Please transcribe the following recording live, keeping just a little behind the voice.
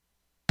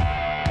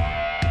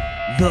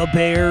The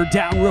Bear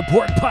Down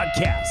Report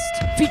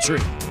podcast,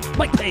 featuring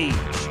Mike Page,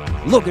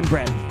 Logan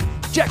Bradley,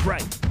 Jack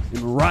Wright,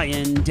 and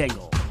Ryan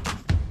Dangle.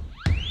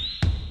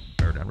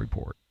 Bear Down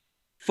Report.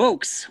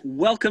 Folks,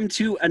 welcome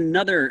to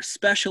another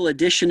special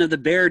edition of the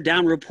Bear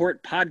Down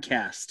Report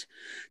podcast.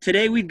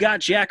 Today we've got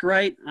Jack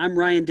Wright, I'm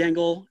Ryan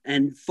Dangle,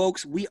 and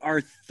folks, we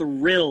are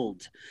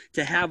thrilled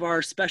to have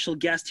our special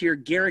guest here,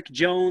 Garrick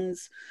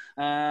Jones,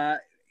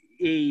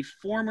 a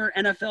former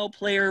NFL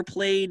player,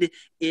 played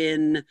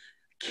in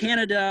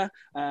Canada,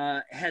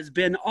 has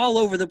been all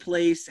over the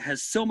place,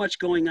 has so much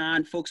going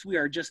on. Folks, we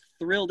are just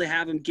thrilled to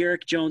have him.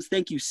 Garrick Jones,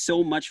 thank you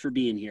so much for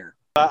being here.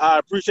 I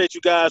appreciate you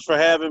guys for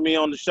having me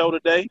on the show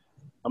today.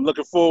 I'm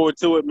looking forward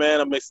to it,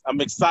 man. I'm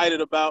excited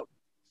about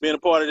being a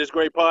part of this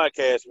great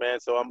podcast,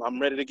 man. So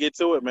I'm ready to get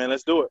to it, man.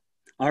 Let's do it.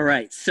 All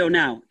right. So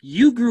now,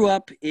 you grew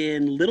up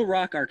in Little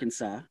Rock,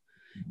 Arkansas.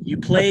 You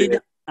played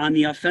on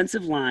the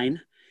offensive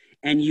line,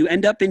 and you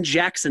end up in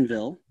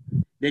Jacksonville.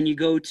 Then you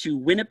go to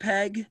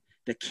Winnipeg,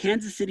 the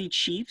Kansas City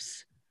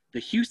Chiefs, the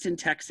Houston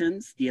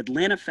Texans, the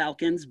Atlanta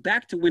Falcons,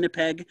 back to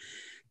Winnipeg,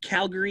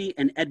 Calgary,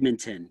 and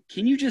Edmonton.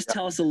 Can you just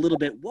tell us a little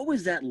bit, what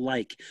was that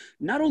like?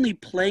 Not only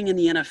playing in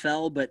the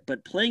NFL,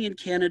 but playing in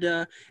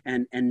Canada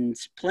and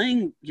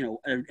playing,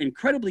 an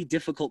incredibly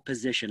difficult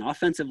position,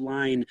 offensive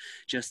line,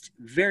 just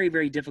very,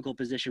 very difficult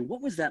position.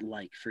 What was that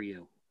like for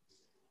you?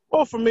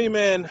 Well, for me,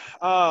 man,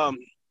 I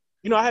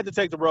had to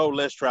take the road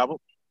less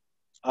traveled.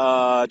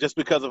 Just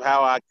because of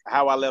how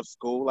I left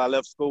school. I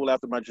left school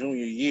after my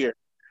junior year.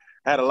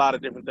 I had a lot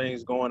of different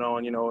things going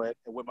on,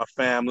 with my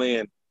family,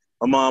 and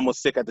my mom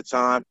was sick at the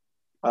time.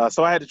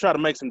 So I had to try to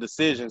make some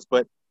decisions,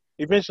 but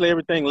eventually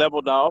everything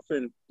leveled off.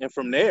 And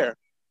from there,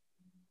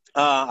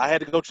 I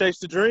had to go chase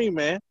the dream,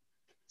 man.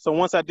 So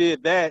once I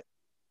did that,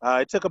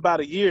 it took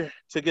about a year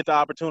to get the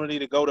opportunity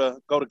to go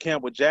to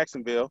camp with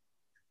Jacksonville.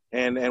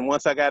 And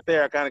once I got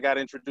there, I kind of got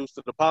introduced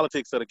to the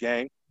politics of the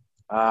game.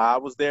 I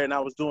was there and I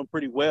was doing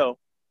pretty well.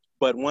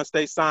 But once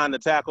they signed the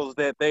tackles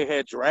that they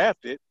had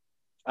drafted,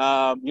 it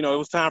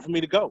was time for me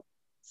to go.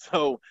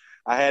 So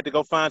I had to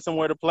go find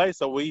somewhere to play.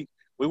 So we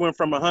went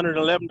from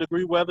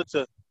 111-degree weather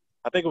to,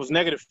 I think it was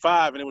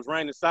 -5, and it was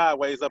raining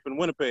sideways up in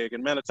Winnipeg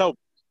in Manitoba.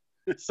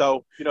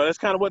 So, that's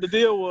kind of what the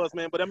deal was,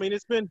 man. But, I mean,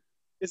 it's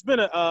been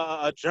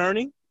a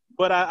journey.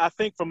 But I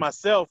think for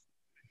myself,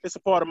 it's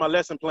a part of my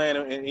lesson plan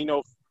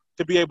and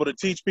to be able to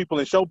teach people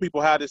and show people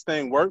how this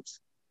thing works.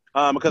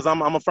 Because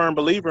I'm a firm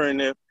believer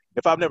in it.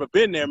 If I've never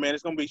been there, man,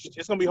 it's gonna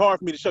be hard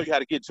for me to show you how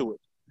to get to it.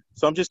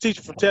 So I'm just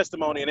teaching from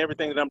testimony and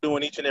everything that I'm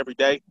doing each and every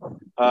day.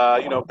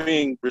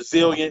 Being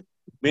resilient,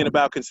 being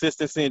about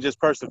consistency and just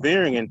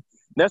persevering, and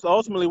that's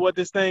ultimately what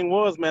this thing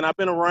was, man. I've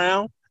been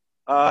around.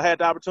 I had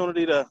the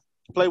opportunity to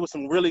play with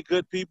some really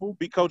good people,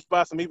 be coached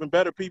by some even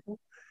better people,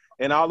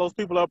 and all those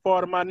people are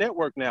part of my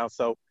network now.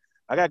 So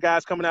I got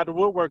guys coming out the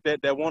woodwork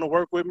that want to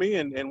work with me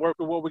and work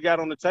with what we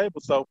got on the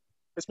table. So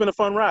it's been a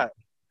fun ride.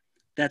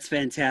 That's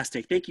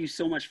fantastic. Thank you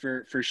so much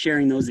for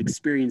sharing those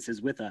experiences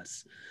with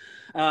us.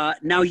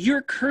 Now,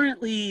 you're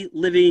currently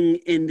living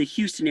in the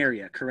Houston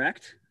area,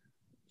 correct?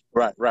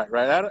 Right.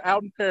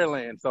 Out in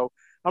Pearland. So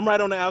I'm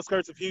right on the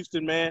outskirts of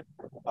Houston, man.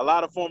 A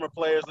lot of former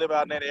players live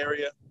out in that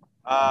area.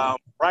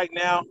 Right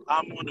now,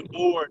 I'm on the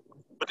board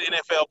with the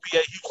NFLPA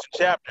Houston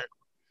chapter.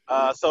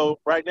 So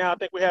right now, I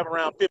think we have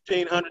around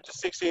 1,500 to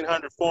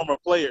 1,600 former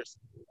players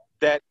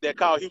that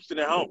call Houston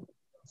their home.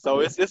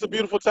 So it's a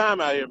beautiful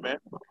time out here, man.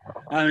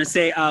 I'm going to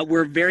say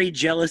we're very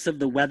jealous of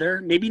the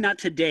weather. Maybe not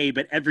today,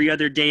 but every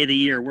other day of the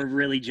year, we're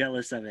really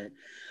jealous of it.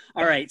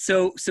 All right.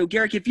 So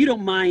Garrick, if you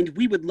don't mind,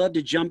 we would love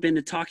to jump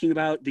into talking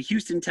about the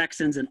Houston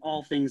Texans and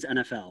all things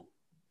NFL.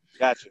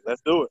 Gotcha.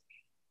 Let's do it.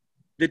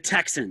 The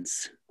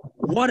Texans.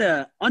 What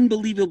a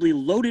unbelievably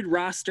loaded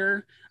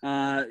roster.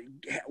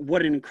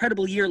 What an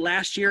incredible year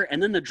last year,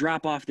 and then the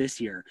drop-off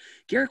this year.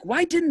 Garrick,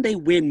 why didn't they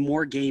win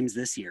more games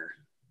this year?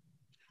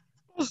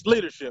 It's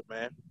leadership,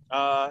 man.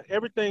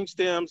 Everything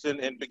stems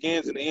and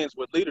begins and ends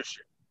with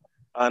leadership.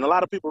 And a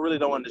lot of people really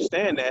don't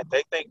understand that.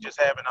 They think just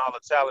having all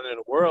the talent in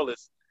the world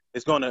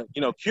is going to,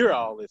 cure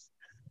all this.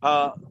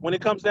 When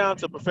it comes down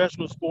to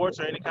professional sports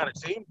or any kind of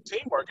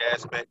teamwork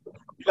aspect,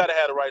 you got to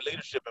have the right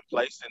leadership in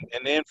place.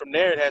 And then from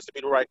there, it has to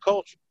be the right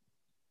culture.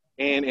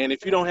 And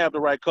if you don't have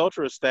the right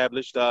culture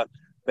established,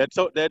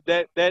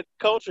 that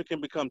culture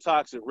can become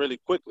toxic really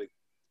quickly.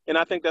 And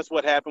I think that's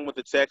what happened with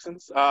the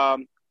Texans.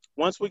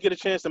 Once we get a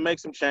chance to make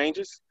some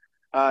changes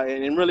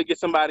and really get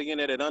somebody in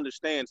there that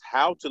understands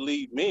how to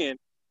lead men,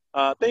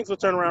 things will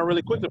turn around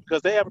really quickly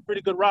because they have a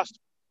pretty good roster.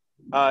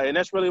 And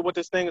that's really what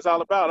this thing is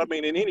all about. I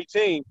mean, in any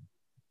team,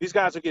 these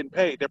guys are getting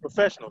paid. They're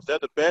professionals. They're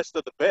the best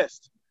of the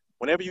best.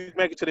 Whenever you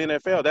make it to the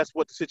NFL, that's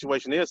what the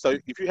situation is. So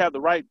if you have the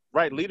right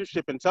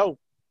leadership in tow,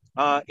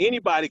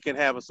 anybody can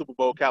have a Super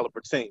Bowl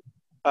caliber team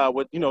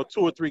with, 2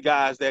 or 3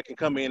 guys that can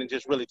come in and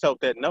just really tote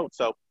that note.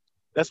 So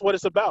that's what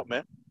it's about,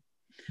 man.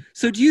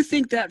 So do you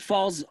think that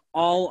falls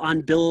all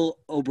on Bill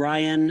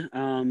O'Brien?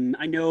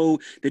 I know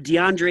the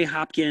DeAndre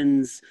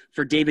Hopkins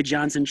for David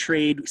Johnson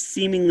trade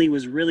seemingly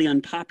was really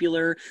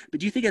unpopular, but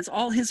do you think it's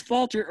all his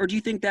fault, or do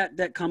you think that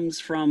that comes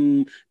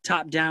from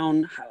top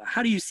down?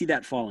 How do you see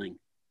that falling?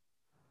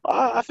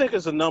 I think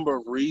there's a number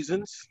of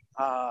reasons,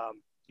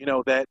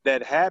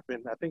 that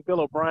happened. I think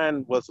Bill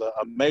O'Brien was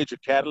a major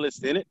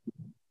catalyst in it.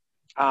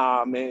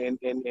 And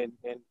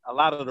a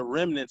lot of the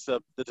remnants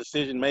of the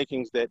decision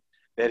makings that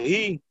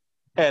he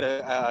had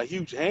a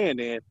huge hand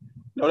in,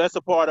 that's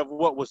a part of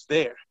what was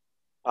there.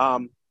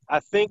 I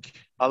think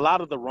a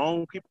lot of the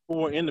wrong people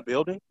were in the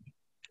building,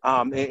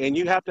 and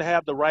you have to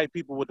have the right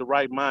people with the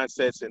right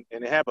mindsets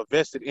and have a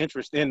vested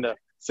interest in the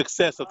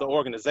success of the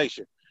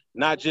organization,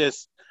 not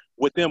just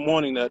with them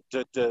wanting to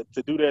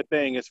do their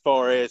thing as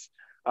far as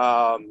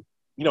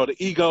the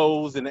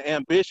egos and the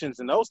ambitions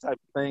and those type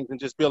of things and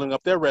just building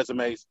up their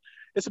resumes.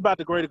 It's about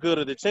the greater good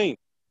of the team.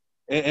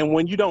 And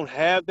when you don't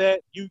have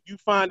that, you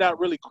find out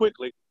really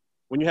quickly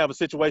when you have a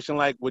situation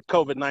like with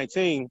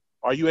COVID-19,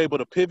 are you able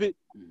to pivot?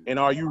 And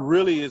are you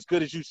really as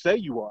good as you say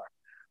you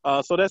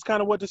are? So that's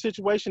kind of what the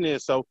situation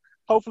is. So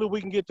hopefully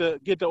we can get the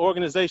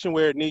organization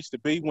where it needs to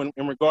be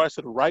in regards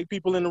to the right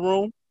people in the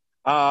room.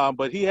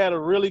 But he had a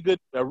really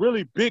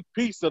big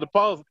piece of the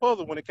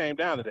puzzle when it came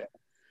down to that.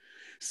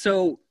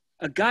 So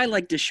a guy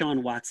like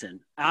Deshaun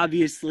Watson,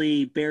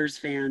 obviously Bears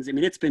fans, I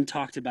mean, it's been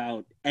talked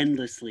about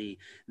endlessly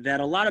that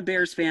a lot of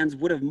Bears fans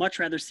would have much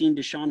rather seen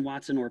Deshaun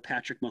Watson or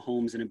Patrick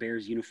Mahomes in a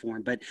Bears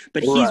uniform, but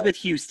he's with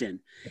Houston.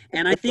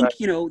 And I think,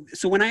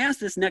 so when I ask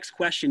this next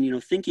question,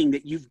 thinking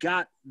that you've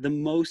got the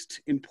most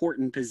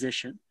important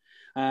position,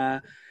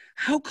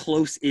 how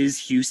close is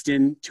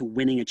Houston to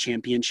winning a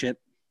championship?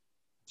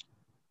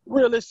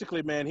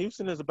 Realistically, man,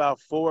 Houston is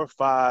about 4 or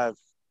 5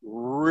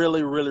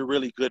 really, really,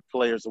 really good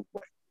players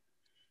away.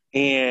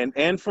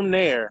 And from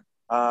there,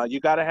 you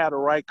got to have the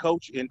right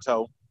coach in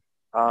tow,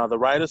 the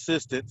right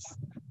assistants.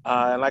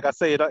 And like I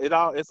say,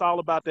 it's all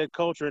about that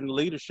culture and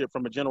leadership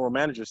from a general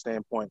manager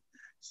standpoint.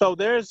 So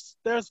there's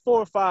 4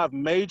 or 5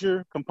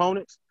 major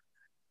components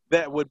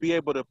that would be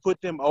able to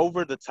put them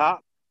over the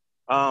top.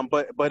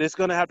 But it's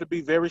going to have to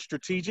be very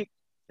strategic.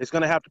 It's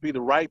going to have to be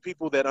the right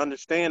people that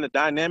understand the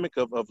dynamic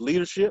of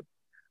leadership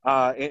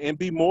and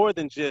be more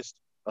than just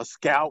a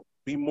scout,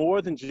 be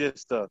more than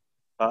just a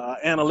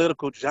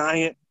analytical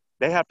giant.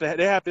 They have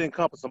to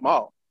encompass them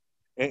all.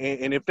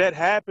 And if that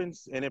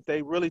happens, and if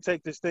they really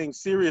take this thing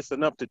serious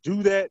enough to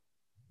do that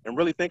and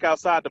really think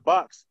outside the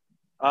box,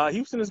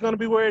 Houston is going to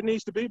be where it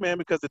needs to be, man,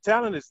 because the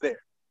talent is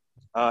there.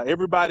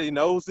 Everybody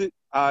knows it.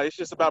 It's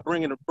just about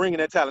bringing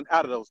that talent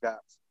out of those guys.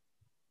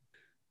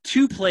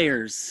 2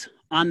 players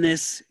on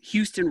this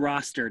Houston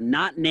roster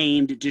not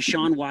named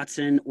Deshaun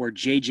Watson or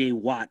J.J.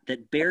 Watt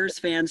that Bears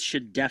fans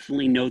should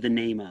definitely know the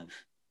name of.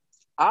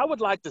 I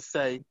would like to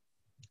say,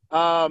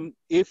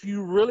 if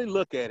you really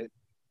look at it,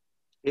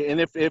 and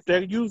if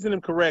they're using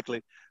them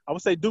correctly, I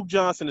would say Duke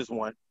Johnson is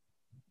one.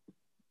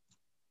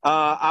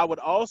 I would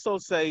also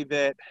say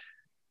that,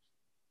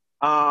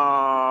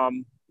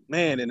 and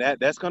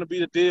that's going to be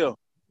the deal.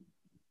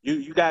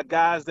 You got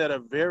guys that are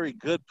very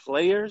good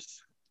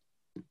players,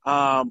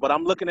 but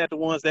I'm looking at the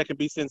ones that can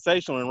be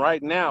sensational. And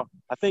right now,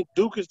 I think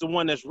Duke is the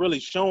one that's really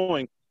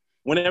showing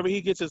whenever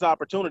he gets his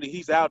opportunity,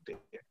 he's out there.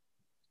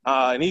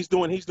 And he's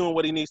doing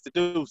what he needs to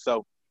do.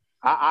 So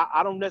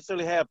I don't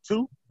necessarily have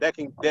 2 that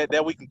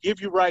we can give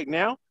you right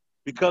now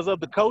because of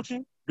the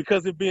coaching,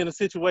 because it being a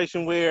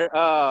situation where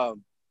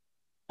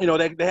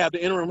they have the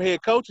interim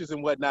head coaches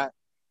and whatnot.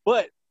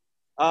 But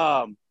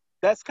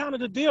that's kind of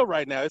the deal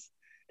right now.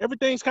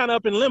 Everything's kind of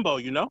up in limbo,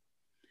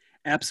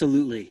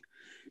 Absolutely.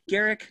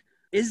 Garrick,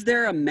 is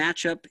there a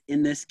matchup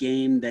in this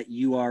game that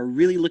you are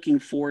really looking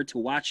forward to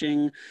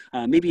watching?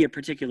 Maybe a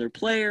particular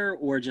player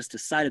or just a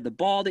side of the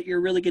ball that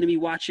you're really going to be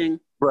watching?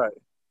 Right.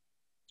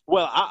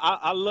 Well,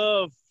 I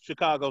love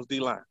Chicago's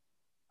D-line.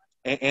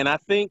 And I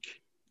think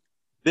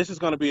this is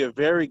going to be a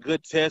very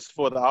good test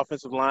for the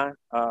offensive line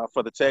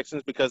for the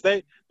Texans because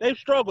they've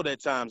struggled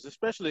at times,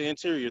 especially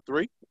interior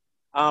 3.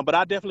 But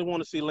I definitely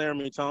want to see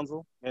Laramie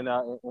Tunsil and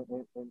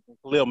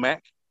Khalil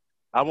Mack.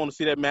 I want to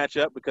see that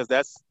matchup because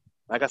that's,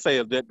 like I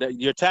say,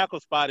 your tackle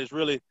spot is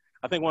really,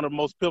 I think, one of the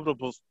most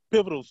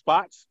pivotal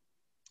spots.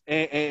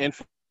 And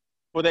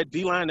for that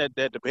D-line that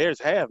the Bears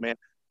have, man,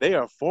 they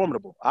are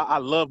formidable. I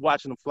love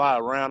watching them fly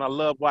around. I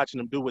love watching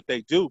them do what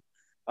they do.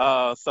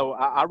 So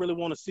I really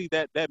want to see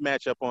that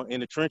matchup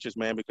in the trenches,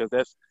 man, because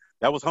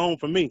that was home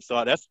for me.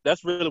 So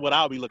that's really what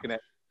I'll be looking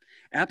at.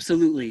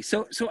 Absolutely.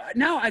 So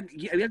now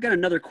I've got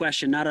another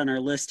question not on our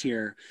list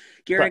here.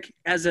 Garrick,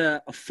 right. As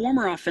a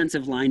former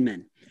offensive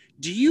lineman,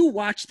 do you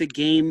watch the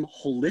game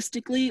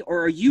holistically,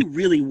 or are you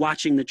really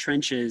watching the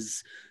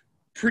trenches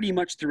pretty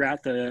much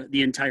throughout the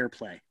entire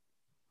play?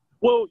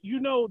 Well,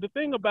 the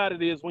thing about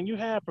it is when you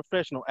have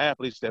professional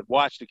athletes that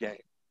watch the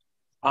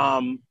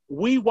game,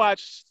 we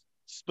watch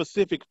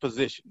specific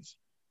positions.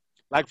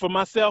 Like for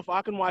myself,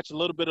 I can watch a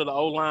little bit of the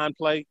O-line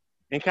play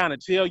and kind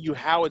of tell you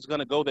how it's going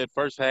to go that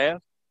first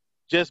half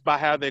just by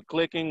how they're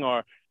clicking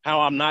or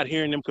how I'm not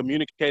hearing them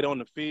communicate on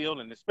the field,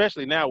 and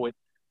especially now with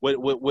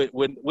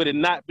it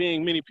not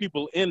being many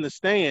people in the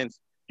stands,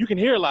 you can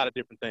hear a lot of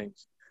different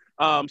things.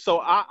 So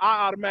I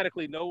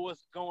automatically know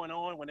what's going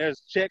on when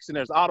there's checks and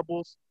there's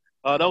audibles,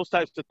 those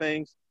types of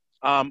things.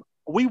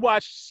 We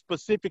watch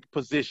specific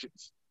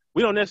positions.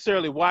 We don't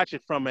necessarily watch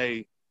it from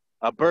a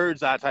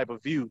bird's eye type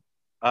of view.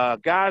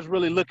 Guys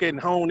really look at and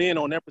hone in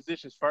on their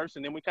positions first,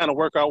 and then we kind of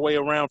work our way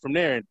around from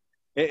there. And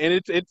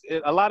it's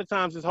a lot of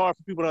times it's hard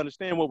for people to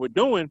understand what we're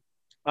doing,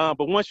 but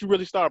once you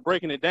really start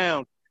breaking it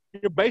down,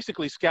 you're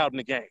basically scouting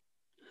the game.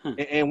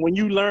 And when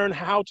you learn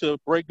how to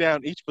break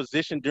down each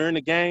position during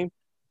the game,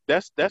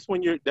 that's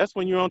when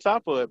you're on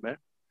top of it, man.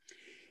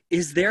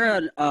 Is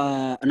there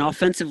an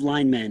offensive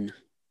lineman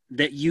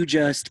that you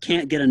just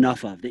can't get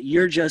enough of, that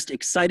you're just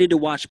excited to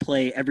watch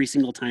play every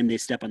single time they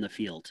step on the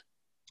field?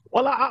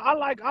 Well, I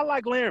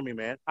like Laramie,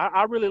 man.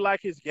 I really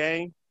like his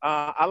game.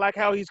 I like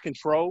how he's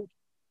controlled,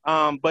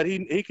 but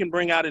he can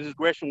bring out his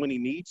aggression when he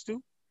needs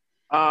to.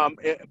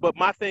 But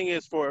my thing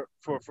is for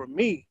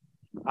me,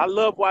 I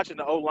love watching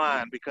the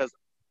O-line because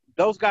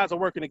those guys are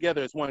working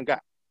together as one guy.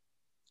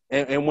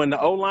 And when the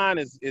O-line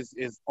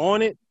is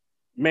on it,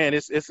 man,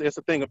 it's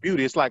a thing of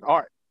beauty. It's like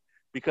art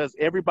because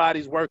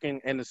everybody's working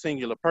in a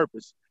singular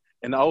purpose.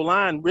 And the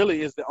O-line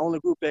really is the only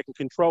group that can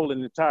control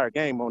an entire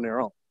game on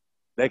their own.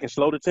 They can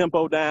slow the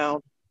tempo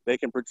down. They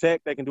can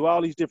protect. They can do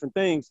all these different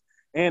things.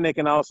 And they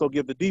can also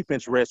give the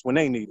defense rest when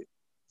they need it.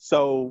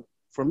 So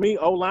for me,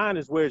 O-line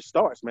is where it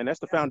starts, man. That's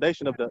the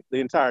foundation of the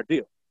entire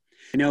deal.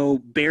 I know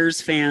Bears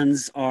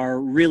fans are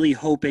really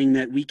hoping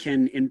that we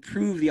can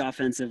improve the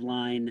offensive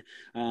line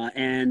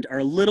and are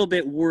a little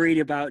bit worried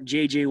about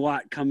J.J.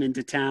 Watt coming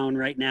to town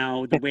right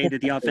now, the way that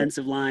the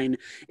offensive line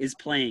is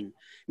playing.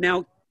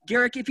 Now,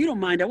 Garrick, if you don't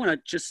mind, I want to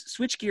just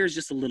switch gears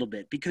just a little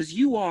bit because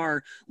you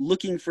are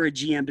looking for a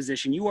GM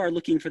position. You are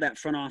looking for that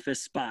front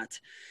office spot.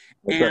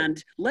 Okay.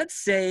 And let's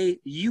say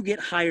you get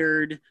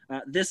hired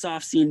this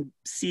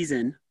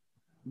off-season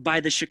by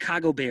the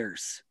Chicago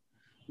Bears.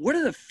 What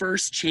are the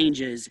first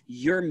changes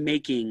you're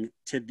making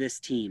to this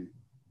team?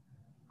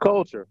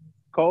 Culture.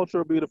 Culture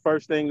will be the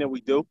first thing that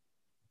we do.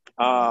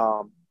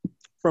 From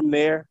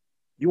there,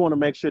 you want to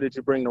make sure that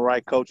you bring the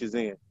right coaches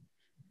in.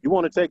 You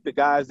want to take the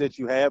guys that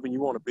you have and you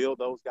want to build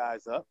those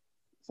guys up.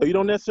 So you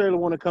don't necessarily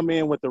want to come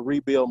in with a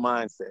rebuild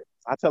mindset.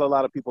 I tell a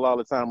lot of people all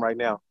the time right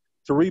now,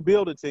 to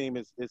rebuild a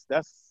team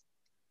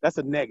that's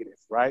a negative,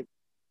 right?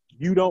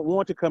 You don't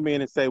want to come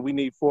in and say we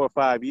need 4 or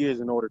 5 years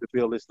in order to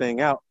build this thing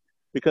out.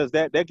 Because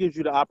that gives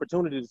you the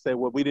opportunity to say,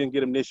 well, we didn't get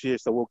them this year,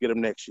 so we'll get them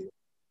next year.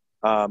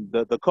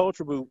 The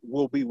culture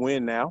will be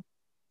win now.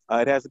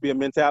 It has to be a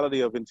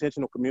mentality of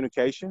intentional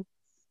communication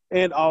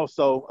and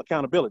also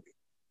accountability.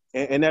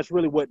 And that's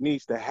really what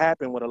needs to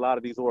happen with a lot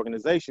of these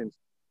organizations.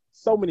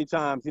 So many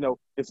times,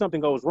 if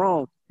something goes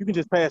wrong, you can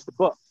just pass the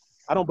buck.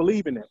 I don't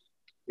believe in that.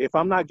 If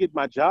I'm not getting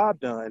my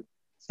job done,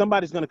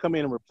 somebody's going to come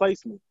in and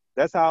replace me.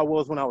 That's how I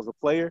was when I was a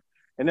player,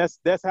 and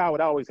that's how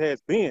it always has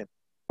been.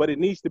 But it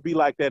needs to be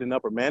like that in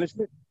upper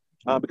management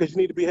because you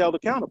need to be held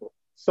accountable.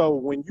 So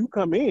when you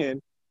come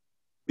in,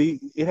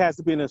 it has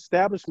to be an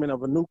establishment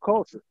of a new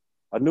culture,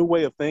 a new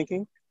way of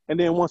thinking. And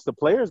then once the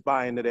players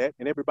buy into that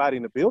and everybody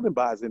in the building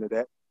buys into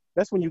that,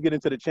 that's when you get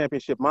into the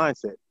championship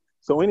mindset.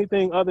 So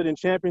anything other than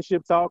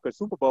championship talk or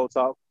Super Bowl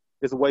talk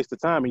is a waste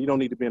of time, and you don't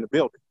need to be in the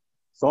building.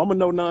 So I'm a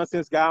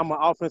no-nonsense guy. I'm an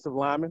offensive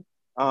lineman.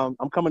 I'm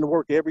coming to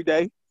work every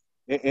day,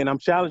 and I'm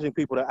challenging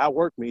people to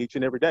outwork me each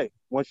and every day.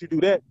 Once you do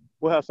that,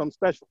 we'll have something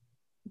special.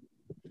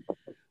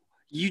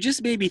 You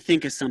just made me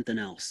think of something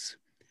else.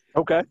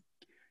 Okay.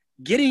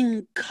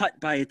 Getting cut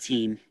by a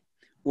team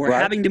or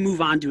having to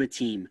move on to a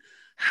team.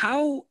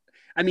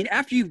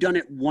 After you've done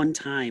it one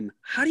time,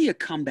 how do you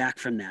come back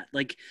from that?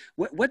 Like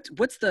what's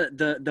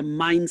the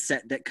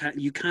mindset that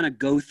you kind of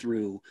go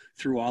through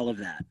all of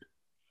that?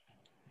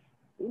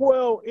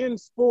 Well, in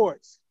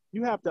sports,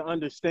 you have to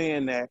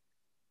understand that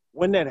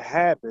when that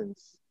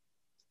happens,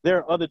 there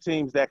are other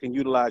teams that can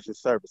utilize your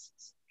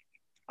services.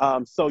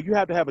 So you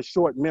have to have a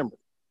short memory.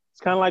 It's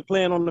kind of like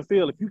playing on the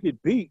field. If you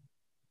get beat,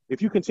 if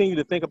you continue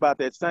to think about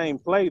that same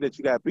play that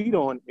you got beat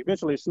on,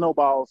 eventually it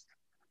snowballs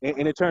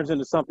and it turns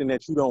into something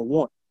that you don't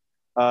want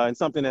and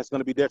something that's going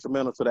to be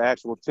detrimental to the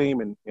actual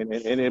team and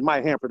it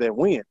might hamper that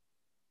win.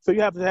 So you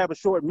have to have a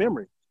short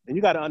memory. And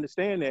you got to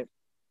understand that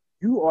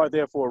you are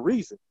there for a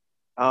reason.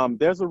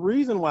 There's a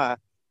reason why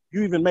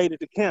you even made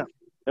it to camp.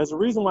 There's a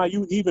reason why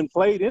you even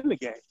played in the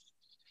game.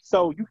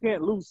 So you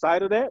can't lose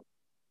sight of that.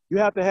 You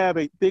have to have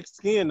a thick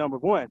skin, number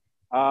one.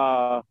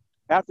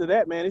 After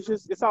that, man,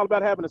 it's all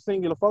about having a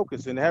singular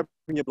focus and having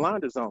your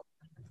blinders on.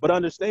 But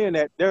understand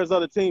that there's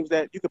other teams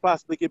that you could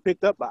possibly get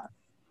picked up by.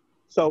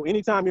 So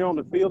anytime you're on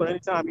the field or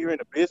anytime you're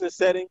in a business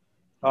setting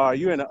or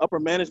you're in an upper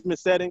management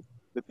setting,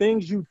 the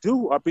things you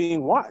do are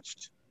being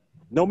watched.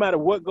 No matter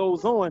what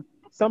goes on,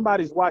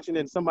 somebody's watching it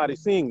and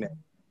somebody's seeing that.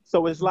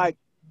 So it's like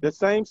the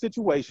same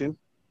situation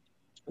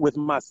with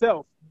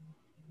myself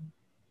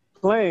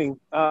playing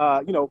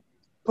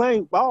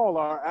ball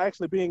or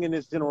actually being in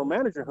this general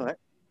manager hunt.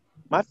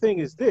 My thing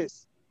is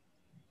this.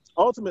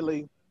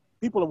 Ultimately,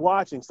 people are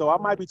watching. So I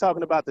might be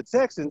talking about the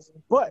Texans,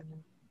 but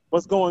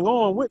what's going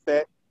on with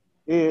that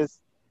is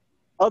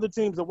other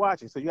teams are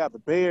watching. So you have the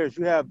Bears,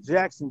 you have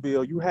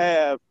Jacksonville, you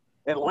have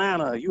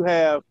Atlanta, you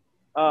have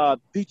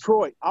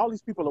Detroit. All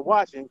these people are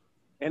watching,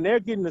 and they're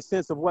getting a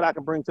sense of what I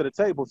can bring to the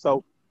table.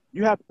 So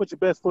you have to put your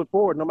best foot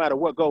forward no matter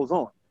what goes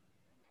on.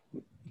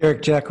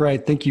 Eric Jack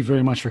Wright, thank you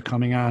very much for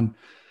coming on.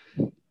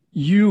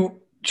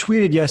 You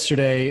tweeted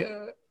yesterday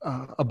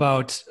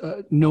about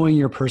knowing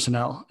your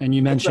personnel, and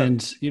you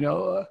mentioned,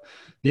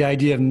 the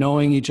idea of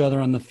knowing each other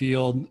on the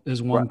field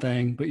is one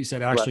thing, but you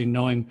said actually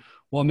knowing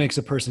what makes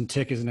a person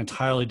tick is an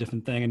entirely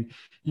different thing. And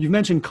you've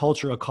mentioned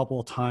culture a couple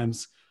of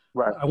times.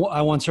 Right.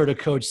 I once heard a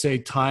coach say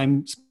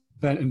time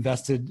spent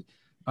invested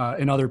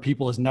in other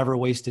people is never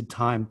wasted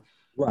time.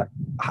 Right.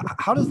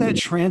 How does that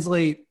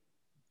translate,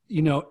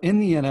 in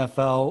the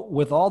NFL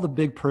with all the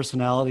big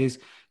personalities?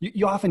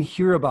 You often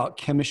hear about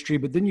chemistry,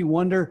 but then you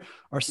wonder,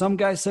 are some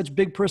guys such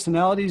big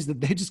personalities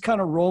that they just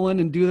kind of roll in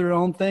and do their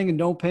own thing and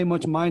don't pay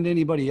much mind to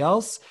anybody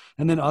else?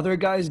 And then other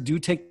guys do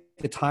take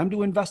the time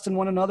to invest in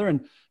one another.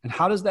 And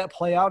how does that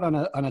play out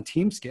on a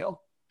team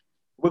scale?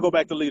 We'll go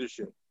back to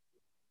leadership.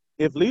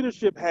 If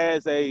leadership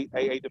has a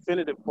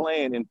definitive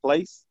plan in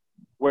place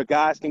where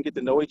guys can get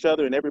to know each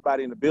other and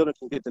everybody in the building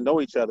can get to know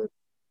each other,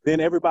 then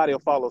everybody will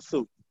follow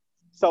suit.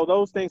 So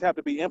those things have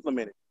to be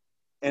implemented.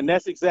 And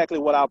that's exactly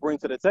what I'll bring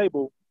to the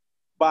table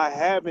by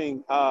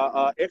having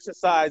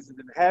exercises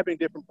and having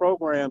different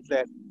programs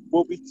that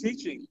will be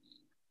teaching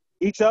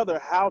each other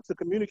how to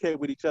communicate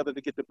with each other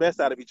to get the best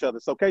out of each other.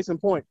 So case in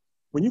point,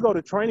 when you go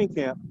to training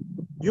camp,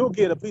 you'll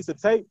get a piece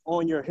of tape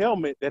on your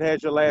helmet that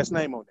has your last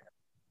name on there.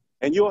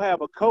 And you'll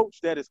have a coach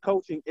that is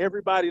coaching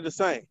everybody the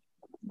same,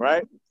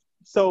 right?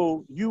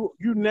 So you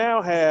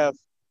now have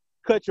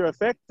cut your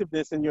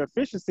effectiveness and your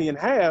efficiency in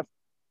half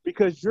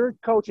because you're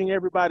coaching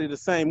everybody the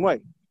same way.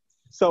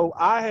 So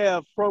I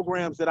have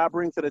programs that I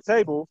bring to the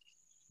table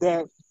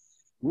that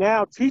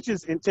now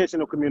teaches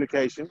intentional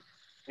communication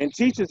and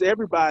teaches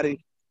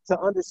everybody to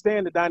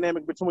understand the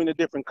dynamic between the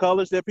different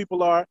colors that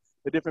people are,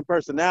 the different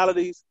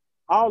personalities,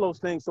 all those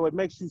things. So it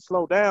makes you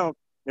slow down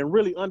and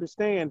really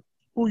understand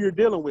who you're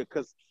dealing with.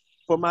 Because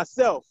for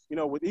myself,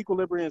 with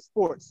Equilibrium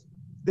Sports,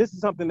 this is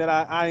something that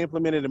I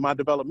implemented in my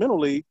developmental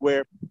league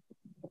where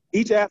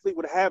each athlete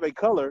would have a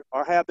color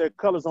or have their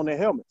colors on their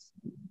helmets.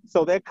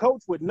 So that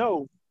coach would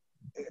know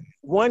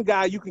one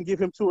guy, you can give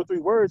him 2 or 3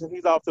 words and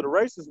he's off to the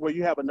races, where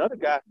you have another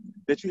guy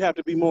that you have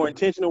to be more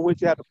intentional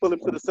with. You have to pull him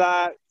to the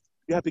side.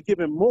 You have to give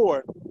him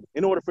more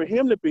in order for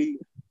him to be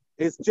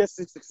just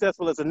as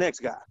successful as the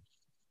next guy.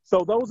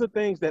 So those are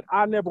things that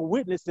I never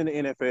witnessed in the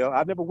NFL.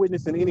 I never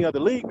witnessed in any other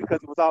league because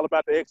it was all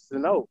about the X's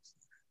and O's.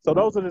 So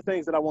those are the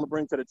things that I want to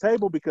bring to the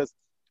table, because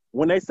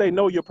when they say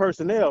know your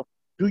personnel,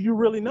 do you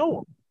really know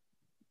them?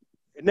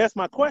 And that's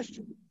my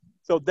question.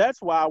 So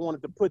that's why I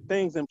wanted to put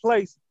things in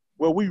place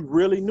where we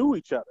really knew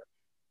each other.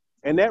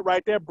 And that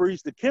right there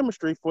breeds the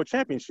chemistry for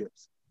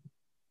championships.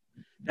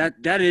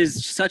 That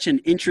is such an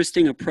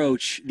interesting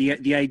approach.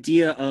 The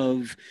idea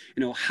of,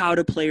 how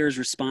do players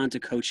respond to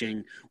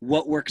coaching,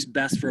 what works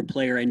best for a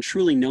player, and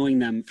truly knowing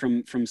them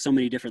from so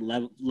many different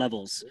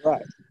levels.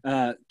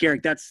 Right.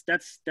 Garrick, that's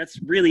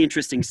really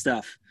interesting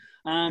stuff.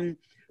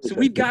 So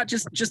we've got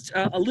just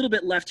a little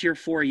bit left here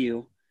for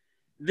you.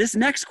 This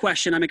next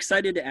question I'm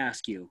excited to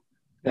ask you.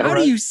 How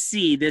do you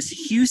see this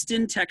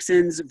Houston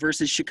Texans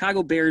versus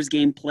Chicago Bears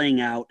game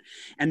playing out?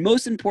 And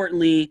most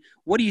importantly,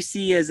 what do you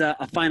see as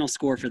a final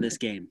score for this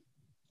game?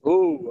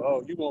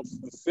 Oh, you want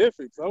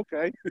specifics.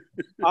 Okay.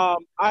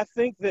 I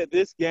think that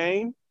this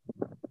game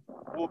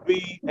will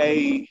be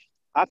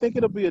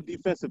it'll be a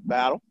defensive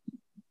battle.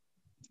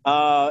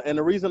 And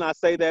the reason I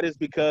say that is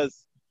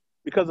because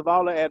of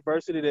all the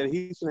adversity that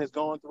Houston has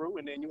gone through,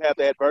 and then you have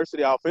the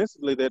adversity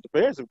offensively that the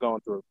Bears have gone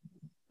through.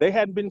 They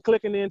hadn't been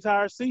clicking the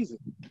entire season.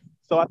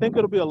 So I think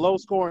it'll be a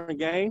low-scoring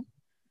game.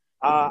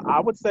 I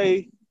would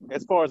say,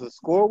 as far as the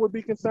score would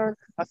be concerned,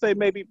 I say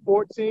maybe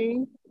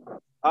 14,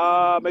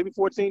 maybe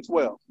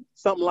 14-12,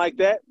 something like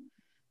that.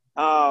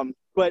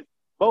 But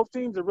both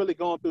teams are really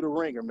going through the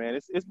ringer, man.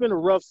 It's been a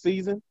rough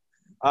season,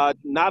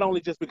 not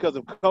only just because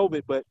of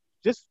COVID, but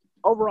just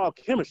overall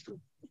chemistry.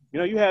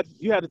 You had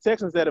the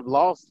Texans that have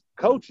lost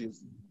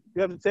coaches.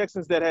 You have the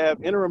Texans that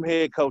have interim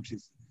head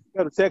coaches.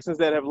 You have the Texans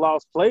that have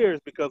lost players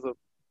because of,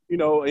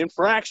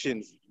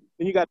 infractions.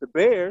 And you got the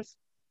Bears,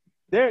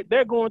 they're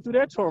going through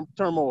their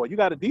turmoil. You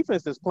got a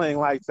defense that's playing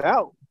lights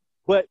out,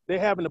 but they're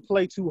having to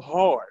play too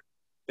hard.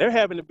 They're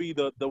having to be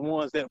the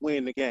ones that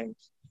win the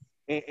games.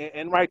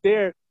 And right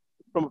there,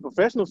 from a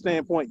professional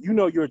standpoint,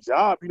 your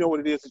job, what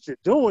it is that you're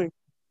doing,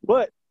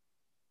 but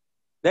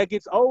that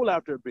gets old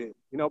after a bit,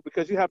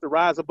 because you have to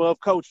rise above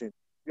coaching.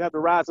 You have to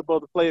rise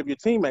above the play of your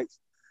teammates.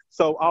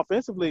 So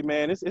offensively,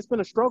 man, it's been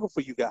a struggle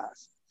for you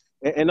guys.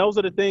 And those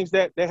are the things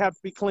that they have to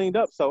be cleaned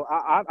up. So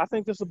I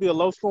think this will be a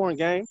low-scoring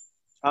game.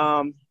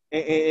 And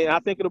I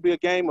think it'll be a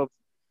game of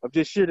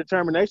just sheer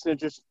determination and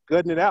just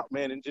gutting it out,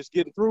 man, and just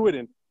getting through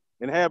it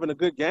and having a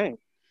good game.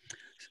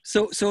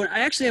 So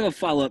I actually have a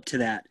follow-up to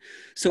that.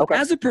 So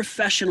As a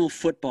professional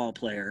football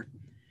player,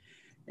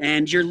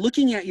 and you're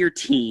looking at your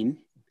team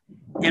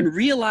and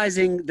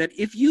realizing that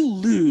if you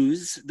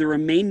lose the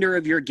remainder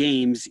of your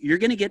games, you're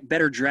going to get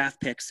better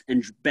draft picks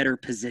and better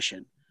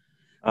position.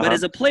 But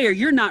as a player,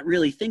 you're not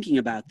really thinking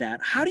about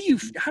that. How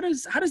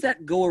does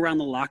that go around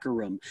the locker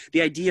room?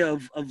 The idea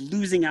of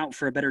losing out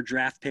for a better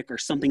draft pick or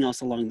something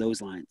else along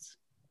those lines.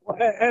 Well,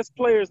 as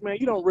players, man,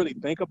 you don't really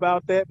think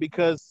about that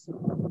because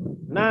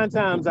 9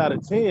 times out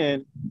of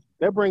 10,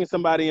 they're bringing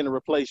somebody in to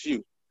replace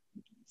you.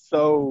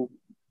 So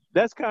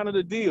that's kind of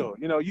the deal.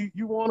 You know,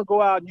 you want to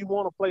go out and you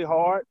want to play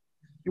hard.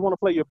 You want to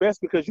play your best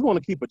because you want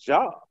to keep a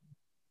job.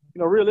 You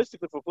know,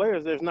 realistically for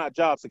players, there's not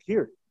job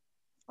security.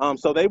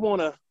 So they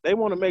want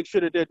to make sure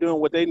that they're doing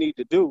what they need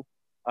to do,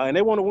 and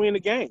they want to win the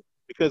game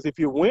because if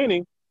you're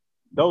winning,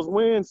 those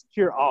wins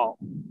cure all.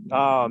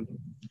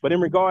 But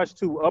in regards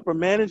to upper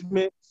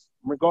management,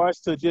 in regards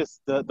to just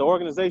the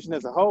organization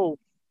as a whole,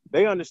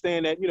 they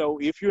understand that, you know,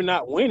 if you're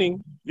not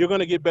winning, you're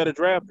going to get better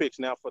draft picks.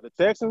 Now for the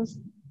Texans,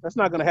 that's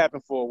not going to happen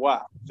for a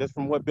while, just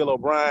from what Bill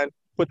O'Brien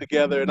put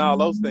together and all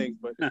those things.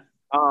 But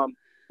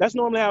that's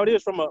normally how it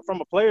is from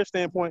a player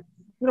standpoint.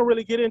 We don't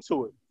really get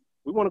into it.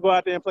 We want to go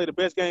out there and play the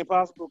best game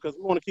possible because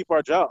we want to keep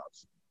our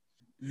jobs.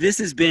 This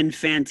has been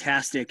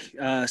fantastic.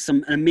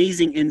 Some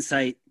amazing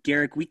insight,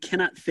 Garrick. We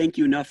cannot thank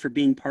you enough for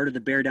being part of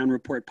the Bear Down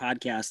Report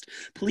podcast.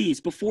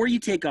 Please, before you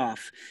take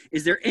off,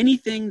 is there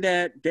anything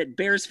that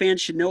Bears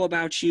fans should know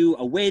about you,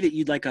 a way that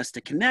you'd like us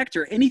to connect,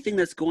 or anything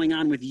that's going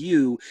on with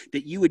you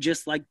that you would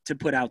just like to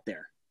put out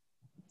there?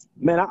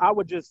 Man, I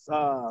would just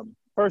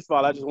first of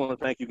all, I just want to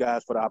thank you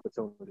guys for the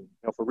opportunity,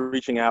 for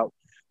reaching out.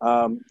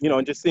 And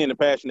just seeing the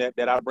passion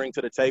that I bring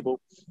to the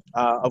table.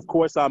 Of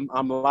course, I'm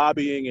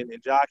lobbying and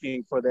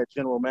jockeying for that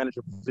general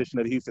manager position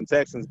of the Houston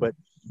Texans, but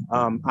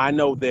I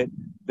know that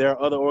there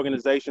are other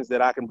organizations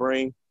that I can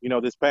bring,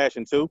 this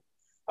passion to,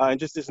 and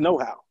just this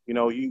know-how.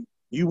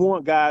 You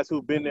want guys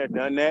who've been there,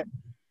 done that,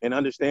 and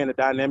understand the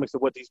dynamics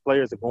of what these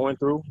players are going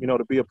through,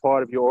 to be a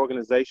part of your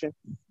organization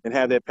and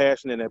have that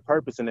passion and that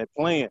purpose and that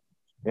plan.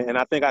 And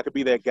I think I could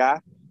be that guy.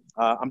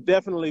 I'm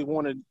definitely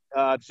want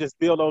to just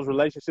build those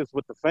relationships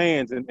with the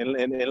fans and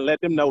let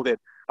them know that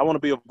I want to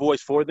be a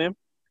voice for them.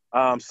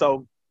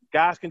 So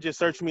guys can just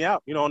search me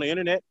out, on the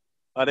internet.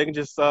 They can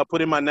just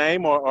put in my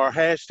name or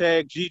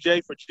hashtag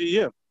GJ for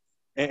GM.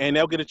 And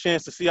they'll get a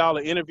chance to see all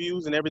the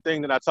interviews and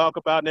everything that I talk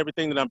about and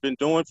everything that I've been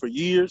doing for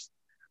years.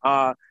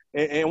 And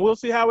we'll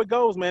see how it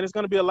goes, man. It's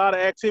going to be a lot of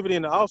activity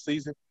in the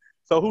offseason.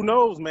 So who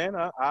knows, man?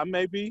 I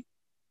may be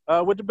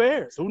with the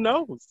Bears. Who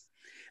knows?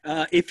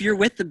 If you're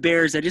with the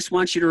Bears, I just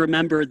want you to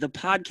remember the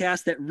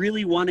podcast that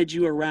really wanted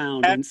you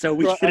around. And so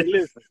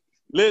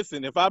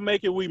listen, if I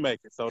make it, we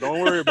make it. So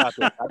don't worry about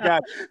that. I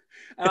got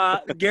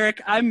you.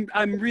 Garrick, I'm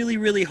really,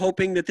 really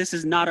hoping that this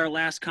is not our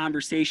last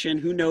conversation.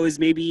 Who knows?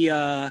 Maybe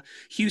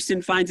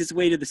Houston finds its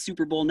way to the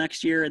Super Bowl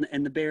next year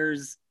and the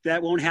Bears,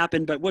 that won't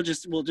happen, but we'll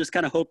just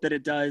kind of hope that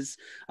it does.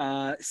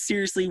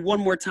 Seriously, one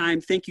more time,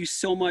 thank you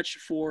so much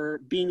for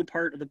being a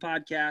part of the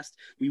podcast.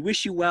 We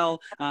wish you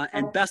well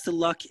and best of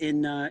luck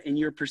in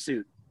your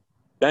pursuit.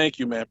 Thank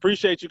you, man.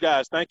 Appreciate you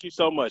guys. Thank you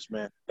so much,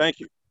 man. Thank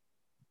you.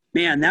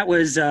 Man, that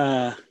was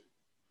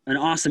an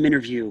awesome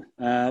interview.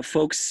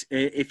 Folks,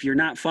 if you're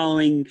not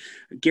following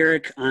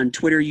Garrick on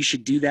Twitter, you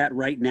should do that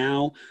right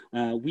now.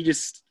 We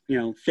just,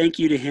 thank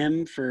you to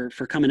him for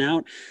coming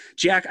out.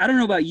 Jack, I don't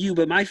know about you,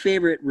 but my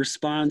favorite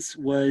response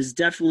was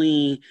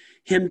definitely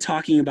him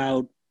talking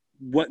about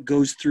what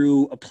goes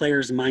through a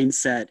player's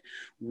mindset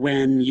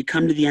when you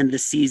come to the end of the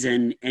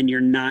season and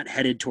you're not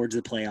headed towards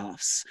the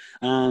playoffs.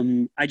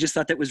 I just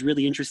thought that was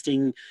really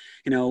interesting.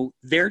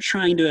 They're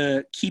trying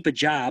to keep a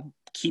job,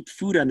 keep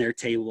food on their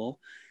table,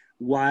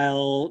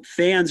 while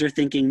fans are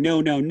thinking,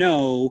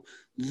 no,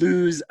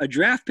 lose a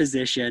draft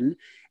position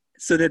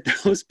so that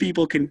those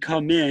people can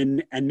come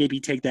in and maybe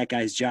take that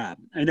guy's job.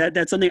 And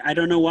that's something, I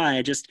don't know why,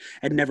 I just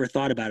had never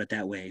thought about it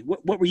that way.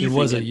 What were you thinking?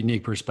 It was a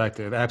unique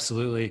perspective.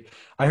 Absolutely.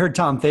 I heard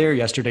Tom Thayer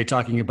yesterday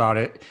talking about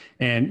it.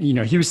 And,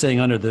 he was saying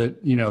under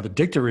the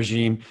Dicta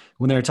regime,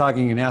 when they were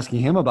talking and asking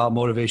him about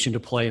motivation to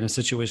play in a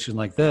situation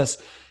like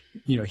this,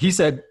 he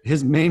said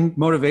his main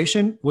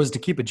motivation was to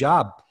keep a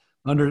job.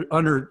 Under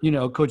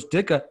Coach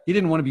Ditka, he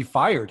didn't want to be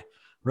fired,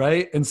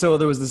 right? And so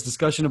there was this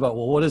discussion about,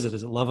 well, what is it?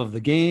 Is it love of the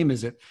game?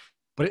 Is it?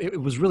 But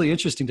it was really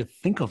interesting to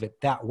think of it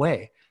that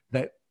way,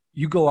 that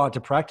you go out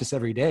to practice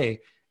every day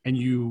and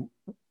you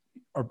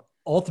are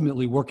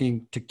ultimately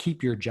working to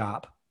keep your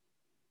job.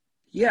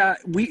 Yeah,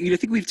 I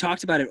think we've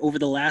talked about it over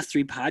the last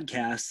 3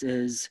 podcasts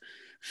is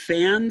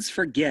fans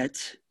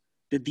forget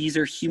that these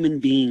are human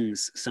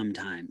beings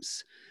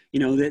sometimes.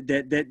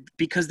 That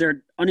because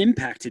they're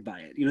unimpacted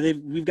by it.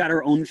 We've got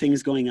our own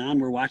things going on.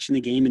 We're watching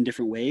the game in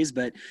different ways,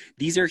 but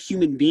these are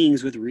human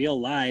beings with real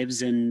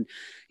lives. And,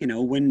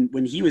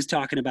 when he was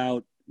talking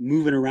about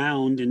moving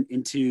around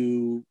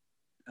into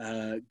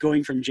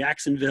going from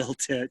Jacksonville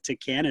to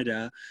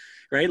Canada,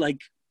 right? Like,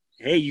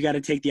 hey, you got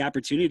to take the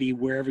opportunity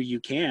wherever you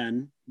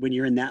can when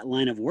you're in that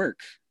line of work.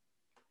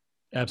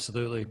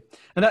 Absolutely.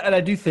 And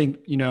I do think,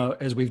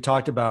 as we've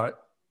talked about,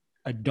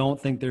 I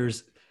don't think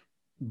there's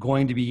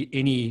going to be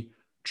any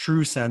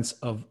true sense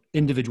of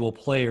individual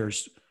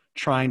players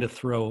trying to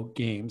throw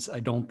games. I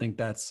don't think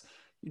that's,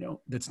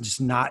 that's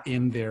just not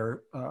in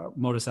their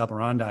modus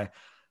operandi.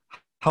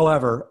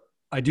 However,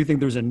 I do think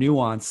there's a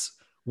nuance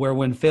where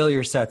when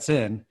failure sets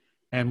in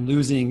and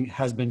losing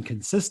has been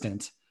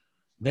consistent,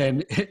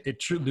 then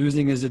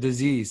losing is a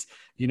disease,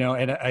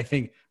 and I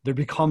think there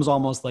becomes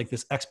almost like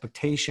this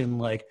expectation,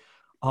 like,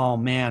 oh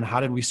man, how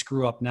did we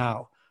screw up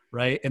now?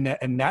 Right.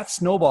 And that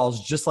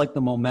snowballs just like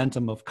the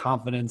momentum of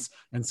confidence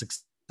and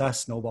success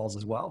snowballs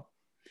as well.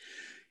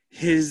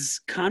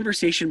 His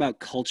conversation about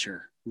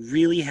culture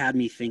really had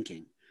me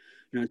thinking.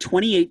 In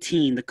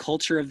 2018, the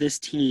culture of this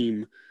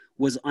team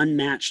was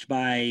unmatched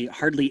by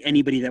hardly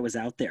anybody that was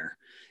out there.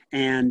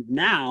 And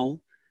now,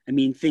 I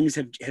mean, things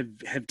have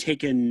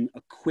taken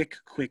a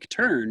quick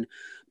turn,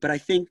 but I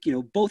think,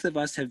 both of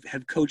us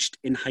have coached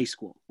in high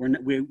school.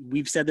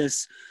 We've said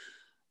this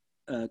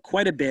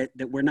quite a bit,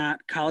 that we're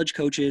not college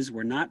coaches,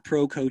 we're not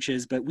pro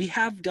coaches, but we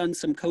have done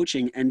some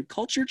coaching, and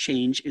culture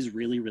change is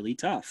really, really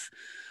tough.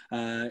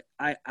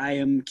 I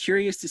am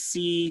curious to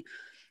see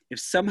if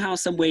somehow,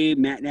 some way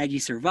Matt Nagy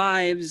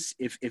survives,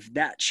 if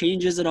that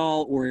changes at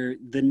all, or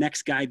the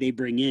next guy they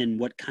bring in,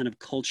 what kind of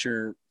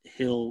culture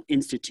he'll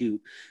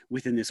institute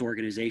within this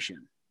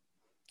organization.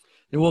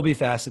 It will be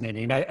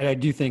fascinating. I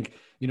do think,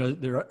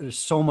 there's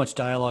so much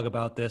dialogue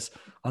about this.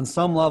 On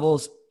some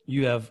levels,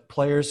 you have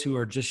players who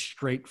are just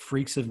straight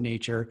freaks of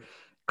nature.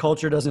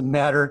 Culture doesn't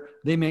matter.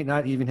 They may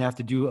not even have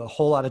to do a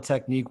whole lot of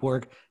technique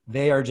work.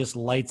 They are just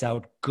lights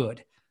out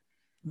good.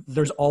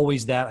 There's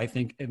always that, I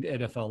think, at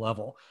NFL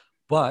level.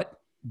 But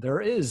there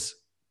is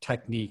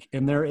technique,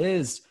 and there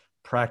is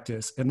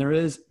practice, and there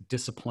is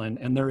discipline,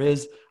 and there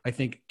is, I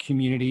think,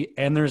 community,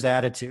 and there's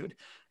attitude.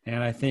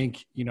 And I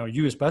think,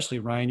 you especially,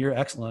 Ryan, you're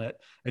excellent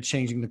at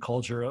changing the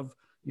culture of,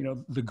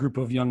 the group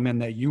of young men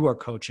that you are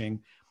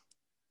coaching.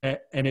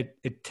 And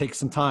it takes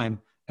some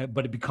time,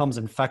 but it becomes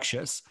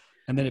infectious,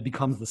 and then it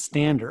becomes the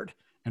standard.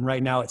 And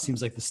right now it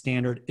seems like the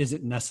standard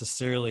isn't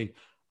necessarily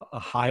a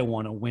high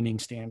one, a winning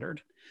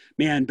standard.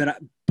 Man,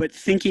 but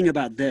thinking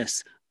about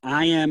this,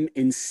 I am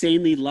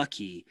insanely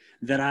lucky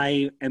that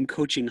I am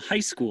coaching high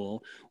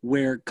school,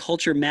 where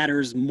culture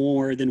matters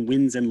more than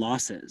wins and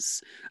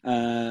losses.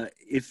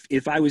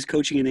 If I was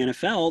coaching in the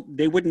NFL,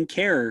 they wouldn't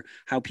care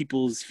how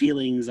people's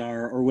feelings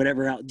are or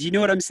whatever else. Do you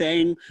know what I'm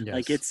saying? Yes.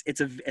 Like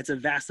it's a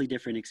vastly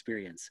different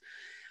experience.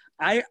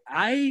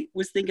 I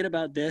was thinking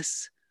about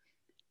this.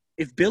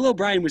 If Bill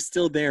O'Brien was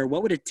still there,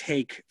 what would it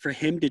take for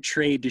him to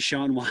trade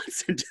Deshaun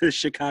Watson to the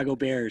Chicago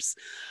Bears?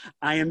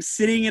 I am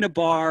sitting in a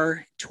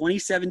bar,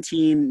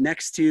 2017,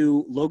 next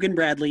to Logan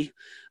Bradley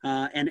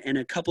and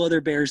a couple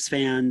other Bears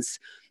fans.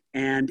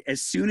 And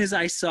as soon as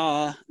I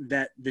saw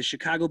that the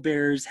Chicago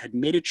Bears had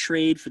made a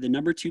trade for the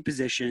number 2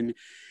 position,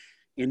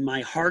 in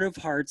my heart of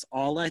hearts,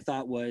 all I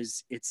thought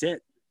was, it's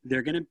it.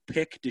 They're going to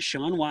pick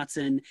Deshaun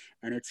Watson,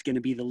 and it's going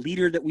to be the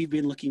leader that we've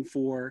been looking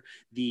for,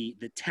 the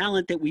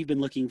talent that we've been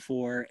looking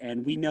for.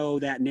 And we know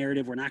that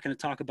narrative. We're not going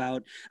to talk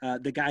about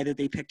the guy that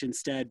they picked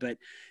instead, but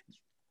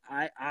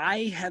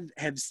I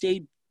have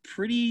stayed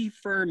pretty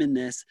firm in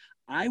this.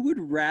 I would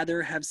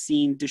rather have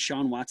seen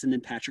Deshaun Watson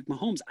than Patrick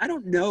Mahomes. I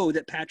don't know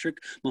that Patrick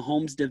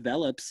Mahomes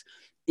develops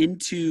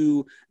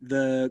into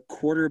the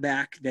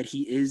quarterback that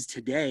he is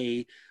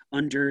today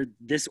under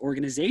this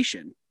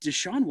organization.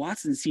 Deshaun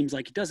Watson seems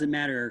like it doesn't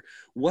matter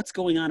what's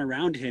going on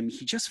around him.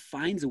 He just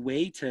finds a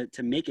way to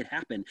make it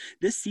happen.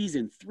 This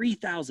season,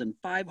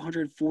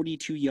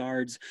 3,542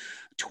 yards,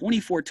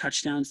 24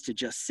 touchdowns to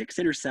just 6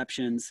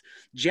 interceptions.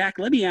 Jack,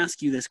 let me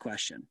ask you this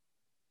question.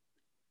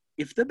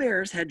 If the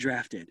Bears had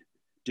drafted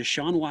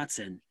Deshaun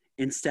Watson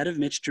instead of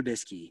Mitch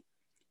Trubisky,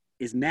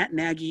 is Matt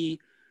Nagy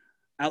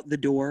out the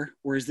door,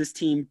 or is this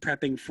team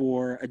prepping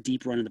for a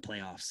deep run in the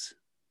playoffs?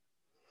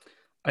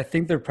 I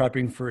think they're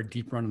prepping for a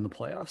deep run in the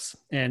playoffs.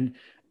 And,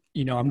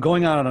 I'm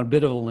going out on a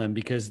bit of a limb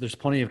because there's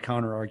plenty of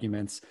counter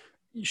arguments.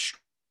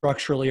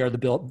 Structurally, are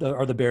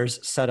the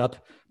Bears set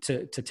up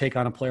to take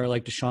on a player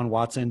like Deshaun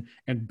Watson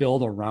and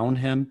build around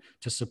him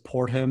to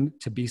support him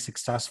to be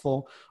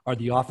successful? Are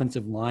the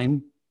offensive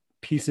line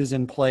pieces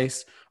in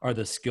place? Are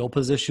the skill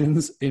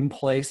positions in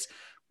place?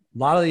 A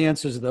lot of the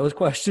answers to those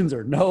questions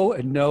are no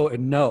and no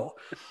and no.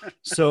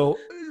 So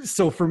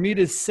for me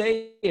to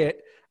say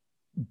it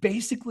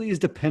basically is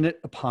dependent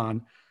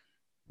upon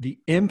the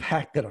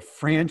impact that a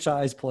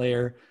franchise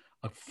player,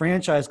 a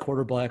franchise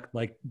quarterback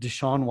like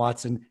Deshaun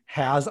Watson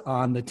has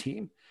on the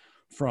team,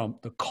 from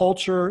the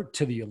culture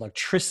to the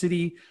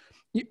electricity.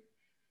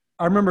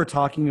 I remember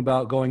talking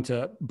about going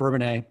to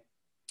Bourbonnais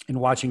and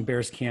watching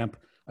Bears camp.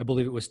 I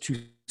believe it was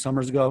 2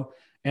 summers ago.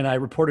 And I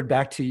reported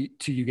back to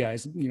you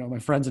guys, my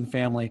friends and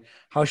family,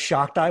 how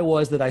shocked I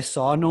was that I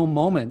saw no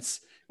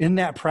moments in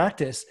that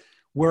practice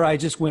where I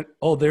just went,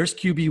 oh, there's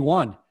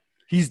QB1.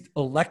 He's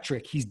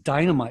electric. He's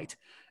dynamite.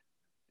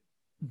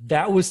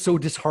 That was so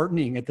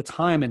disheartening at the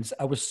time. And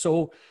I was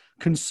so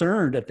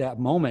concerned at that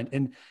moment.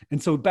 And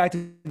so back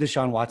to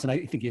Deshaun Watson,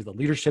 I think he has the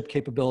leadership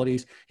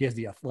capabilities. He has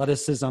the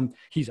athleticism.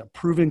 He's a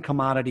proven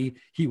commodity.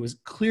 He was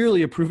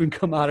clearly a proven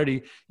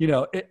commodity,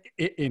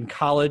 in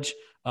college.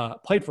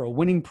 played for a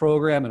winning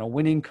program and a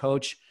winning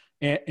coach.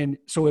 And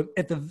so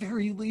at the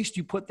very least,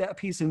 you put that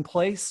piece in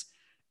place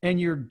and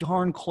you're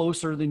darn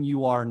closer than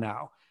you are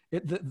now.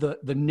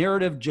 The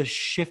narrative just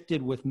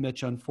shifted with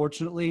Mitch,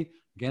 unfortunately.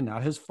 Again,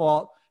 not his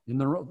fault.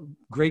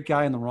 Great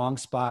guy in the wrong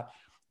spot.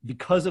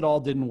 Because it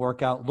all didn't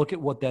work out, look at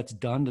what that's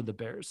done to the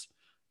Bears.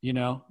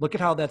 Look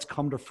at how that's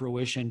come to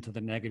fruition to the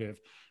negative.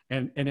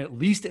 And at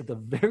least, at the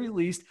very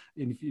least,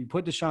 if you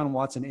put Deshaun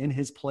Watson in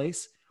his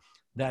place,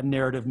 that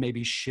narrative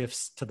maybe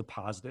shifts to the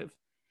positive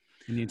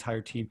in the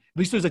entire team. At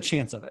least there's a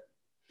chance of it.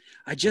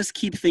 I just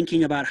keep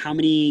thinking about how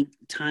many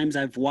times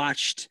I've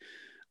watched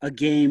a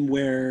game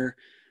or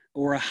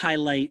a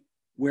highlight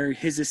where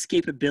his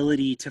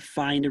escapability to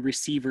find a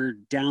receiver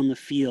down the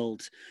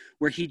field,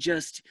 where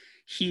he's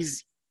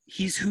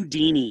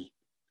Houdini.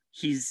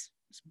 He's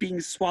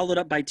being swallowed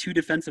up by two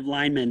defensive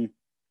linemen,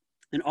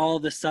 and all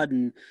of a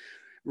sudden,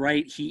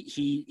 right,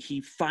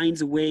 he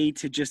finds a way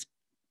to just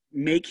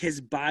make his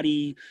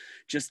body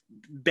just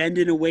bend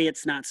in a way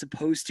it's not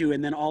supposed to,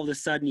 and then all of a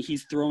sudden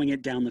he's throwing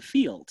it down the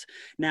field.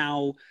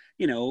 Now,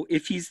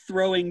 if he's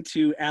throwing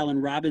to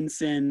Allen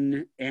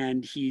Robinson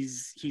and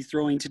he's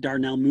throwing to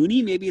Darnell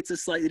Mooney, maybe it's a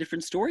slightly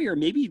different story, or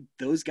maybe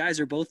those guys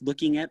are both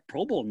looking at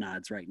Pro Bowl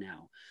nods right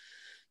now.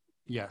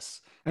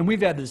 Yes. And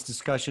we've had this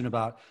discussion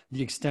about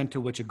the extent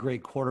to which a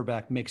great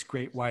quarterback makes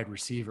great wide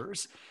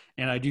receivers.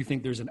 And I do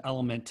think there's an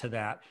element to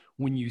that.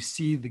 When you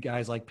see the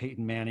guys like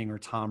Peyton Manning or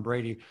Tom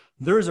Brady,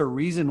 there's a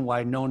reason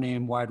why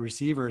no-name wide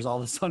receivers all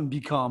of a sudden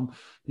become,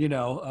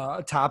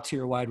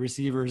 top-tier wide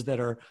receivers that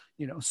are,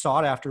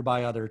 sought after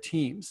by other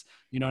teams.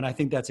 And I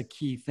think that's a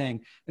key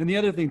thing. And the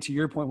other thing, to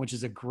your point, which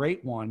is a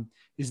great one,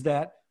 is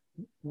that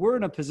we're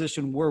in a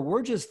position where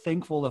we're just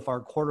thankful if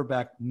our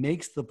quarterback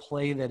makes the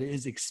play that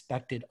is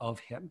expected of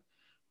him,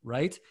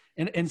 right?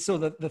 And so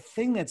the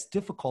thing that's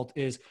difficult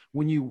is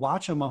when you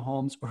watch a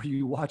Mahomes or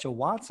you watch a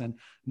Watson,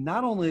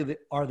 not only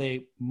are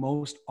they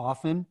most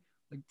often,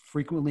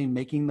 frequently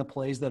making the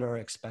plays that are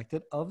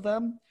expected of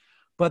them,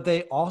 but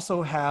they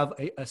also have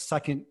a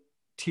second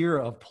tier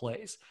of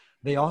plays.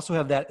 They also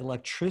have that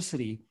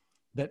electricity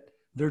that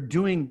they're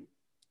doing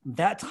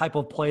that type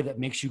of play that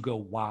makes you go,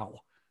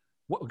 wow.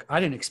 I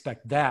didn't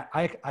expect that.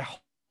 I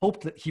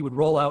hoped that he would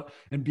roll out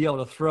and be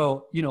able to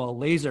throw, a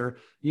laser,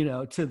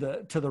 to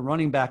the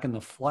running back in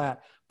the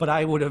flat, but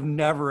I would have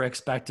never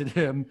expected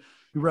him,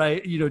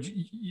 right?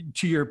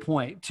 To your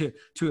point, to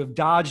have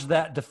dodged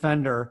that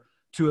defender,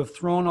 to have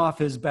thrown off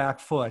his back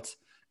foot,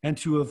 and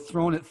to have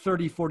thrown it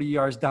 30, 40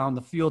 yards down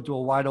the field to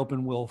a wide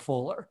open Will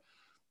Fuller.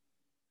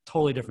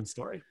 Totally different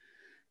story.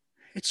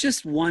 It's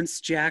just once,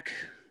 Jack,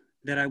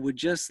 that I would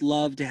just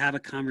love to have a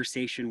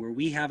conversation where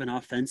we have an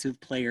offensive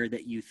player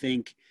that you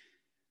think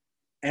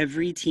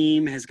every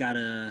team has got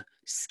a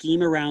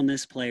scheme around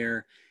this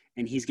player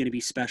and he's going to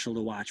be special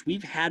to watch.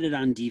 We've had it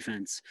on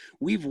defense.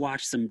 We've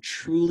watched some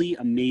truly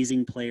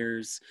amazing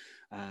players.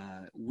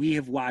 We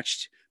have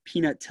watched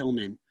Peanut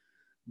Tillman,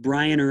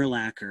 Brian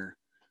Urlacher,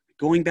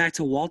 going back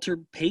to Walter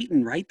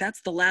Payton, right?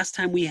 That's the last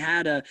time we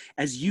had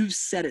as you've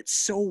said it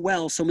so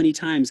well so many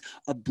times,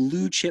 a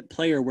blue chip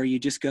player where you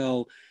just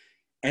go,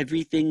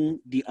 everything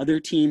the other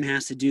team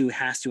has to do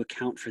has to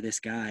account for this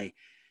guy.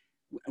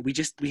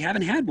 We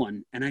haven't had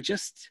one. And I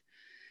just,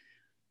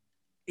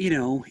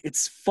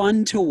 it's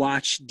fun to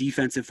watch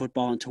defensive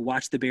football and to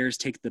watch the Bears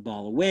take the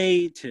ball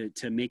away,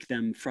 to make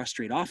them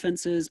frustrate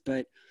offenses.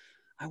 But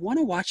I want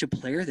to watch a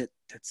player that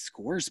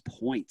scores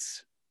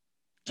points.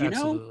 Do you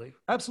know?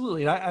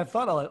 Absolutely. And I've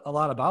thought a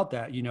lot about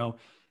that. You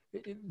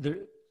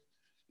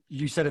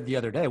said it the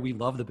other day, we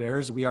love the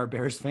Bears. We are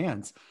Bears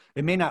fans.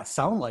 It may not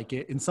sound like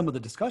it in some of the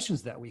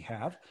discussions that we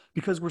have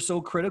because we're so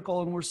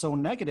critical and we're so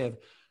negative.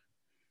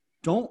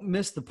 Don't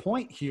miss the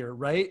point here,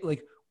 right?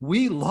 Like,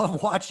 we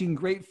love watching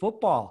great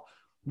football.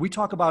 We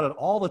talk about it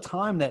all the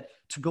time, that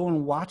to go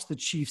and watch the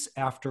Chiefs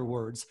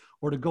afterwards,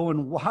 or to go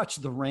and watch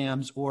the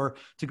Rams, or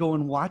to go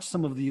and watch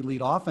some of the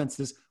elite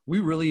offenses, we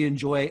really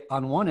enjoy,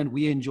 on one end,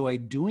 we enjoy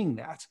doing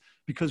that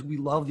because we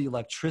love the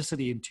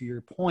electricity. And to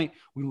your point,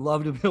 we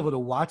love to be able to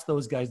watch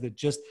those guys that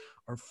just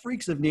are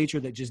freaks of nature,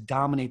 that just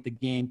dominate the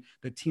game,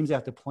 that teams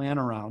have to plan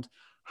around.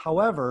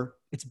 However,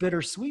 it's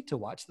bittersweet to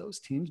watch those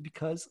teams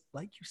because,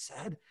 like you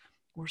said,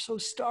 we're so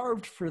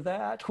starved for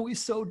that. We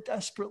so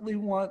desperately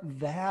want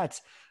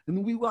that.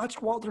 And we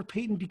watched Walter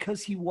Payton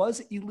because he was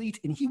elite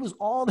and he was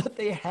all that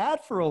they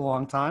had for a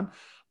long time.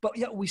 But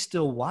yet we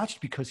still watched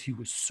because he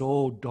was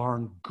so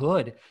darn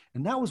good.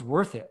 And that was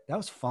worth it. That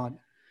was fun.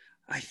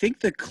 I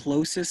think the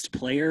closest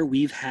player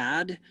we've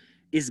had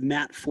is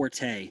Matt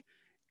Forte.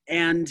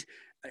 And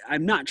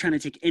I'm not trying to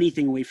take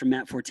anything away from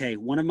Matt Forte.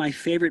 One of my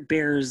favorite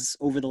Bears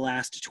over the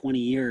last 20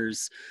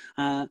 years.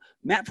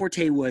 Matt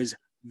Forte was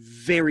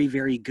very,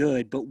 very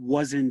good, but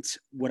wasn't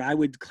what I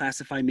would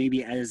classify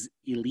maybe as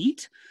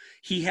elite.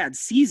 He had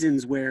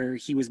seasons where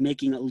he was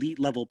making elite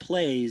level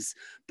plays,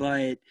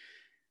 but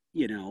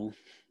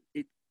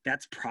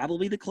that's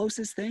probably the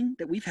closest thing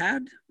that we've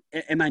had.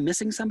 Am I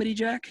missing somebody,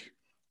 Jack?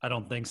 I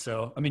don't think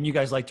so. I mean, you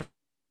guys like to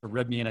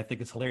rib me, and I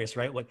think it's hilarious,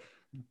 right? What,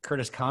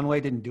 Curtis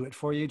Conway didn't do it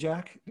for you,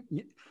 Jack?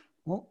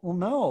 Well,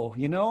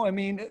 no, I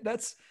mean,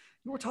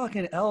 we're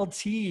talking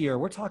LT, or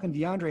we're talking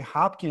DeAndre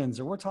Hopkins,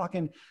 or we're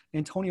talking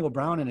Antonio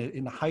Brown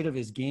in the height of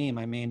his game.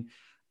 I mean,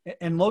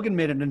 and Logan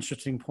made an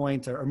interesting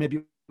point, or maybe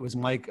it was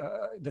Mike,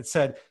 that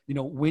said,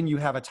 when you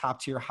have a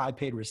top tier, high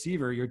paid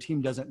receiver, your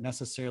team doesn't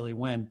necessarily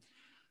win.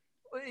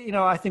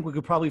 I think we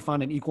could probably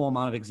find an equal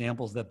amount of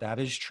examples that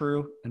is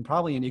true, and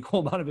probably an equal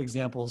amount of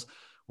examples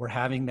where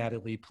having that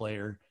elite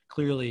player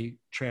clearly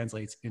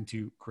translates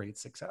into great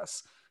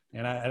success.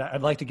 And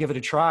I'd like to give it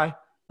a try.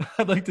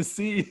 I'd like to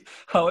see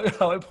how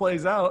it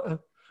plays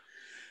out.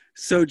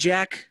 So,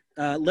 Jack,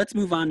 let's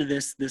move on to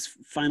this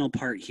final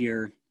part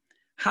here.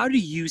 How do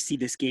you see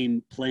this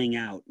game playing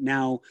out?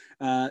 Now,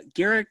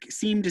 Garrick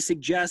seemed to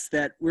suggest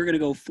that we're going to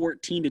go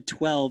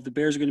 14-12. The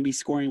Bears are going to be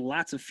scoring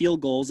lots of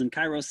field goals, and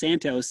Cairo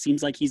Santos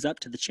seems like he's up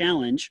to the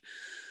challenge.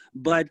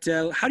 But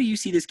how do you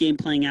see this game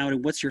playing out,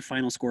 and what's your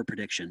final score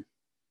prediction?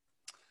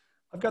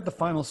 I've got the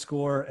final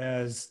score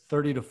as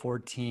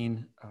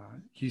 30-14,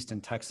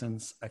 Houston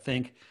Texans. I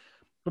think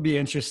it'll be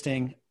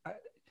interesting.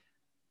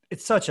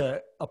 It's such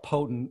a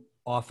potent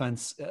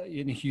offense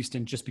in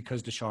Houston just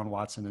because Deshaun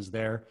Watson is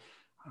there.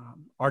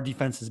 Our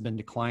defense has been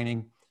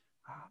declining.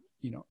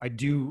 I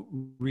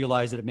do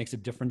realize that it makes a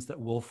difference that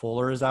Will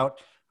Fuller is out.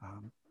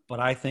 But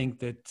I think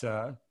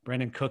that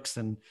Brandon Cooks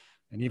and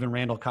even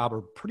Randall Cobb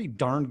are pretty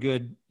darn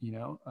good,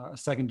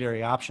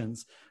 secondary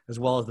options, as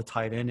well as the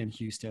tight end in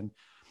Houston.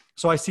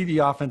 So I see the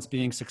offense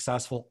being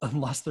successful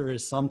unless there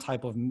is some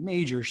type of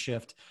major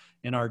shift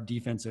in our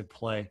defensive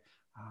play.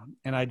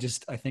 And I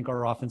think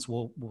our offense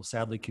will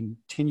sadly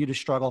continue to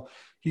struggle.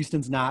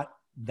 Houston's not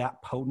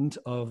that potent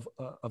of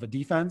a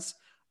defense.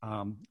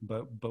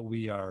 But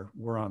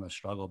we're on the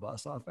struggle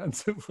bus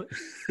offensively.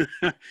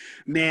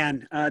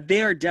 Man,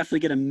 they are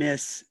definitely going to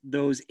miss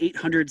those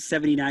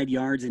 879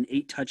 yards and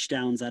 8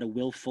 touchdowns out of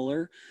Will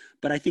Fuller.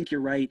 But I think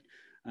you're right.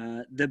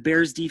 The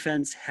Bears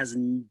defense has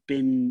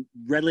been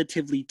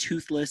relatively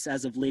toothless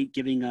as of late,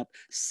 giving up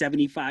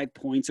 75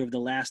 points over the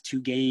last 2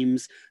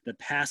 games. The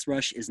pass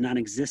rush is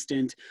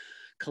non-existent.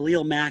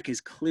 Khalil Mack is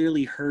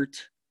clearly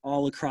hurt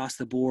all across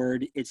the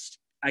board.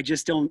 I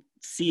just don't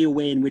see a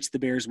way in which the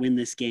Bears win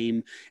this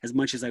game as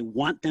much as I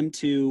want them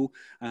to,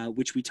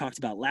 which we talked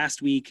about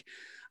last week.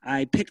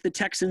 I picked the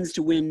Texans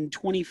to win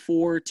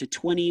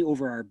 24-20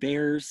 over our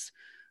Bears.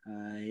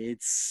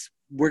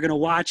 We're going to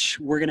watch.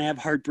 We're going to have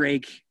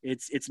heartbreak.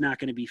 It's not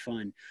going to be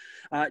fun.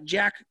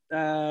 Jack,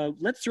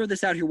 let's throw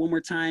this out here one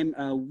more time.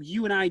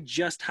 You and I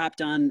just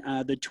hopped on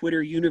the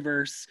Twitter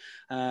universe.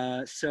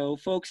 So,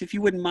 folks, if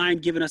you wouldn't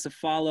mind giving us a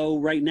follow.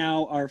 Right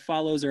now, our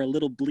follows are a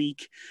little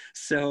bleak.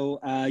 So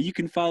you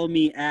can follow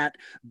me at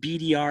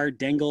BDR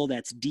Dengel.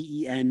 That's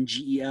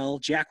DENGEL.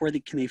 Jack, where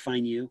can they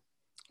find you?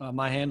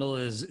 My handle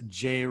is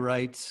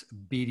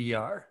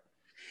JWrightBDR.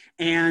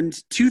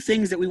 And 2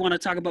 things that we want to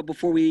talk about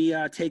before we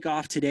take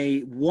off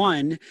today.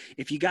 One,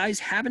 if you guys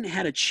haven't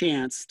had a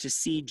chance to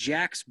see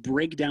Jack's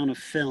breakdown of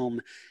film,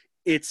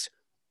 it's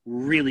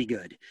really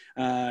good.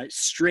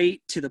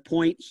 Straight to the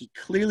point. He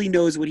clearly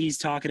knows what he's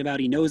talking about.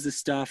 He knows the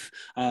stuff.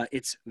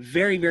 It's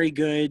very, very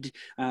good.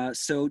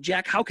 So,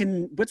 Jack,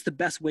 what's the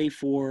best way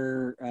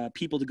for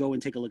people to go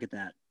and take a look at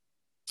that?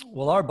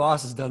 Well, our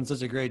boss has done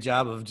such a great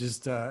job of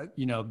just,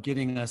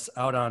 getting us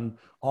out on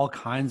all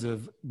kinds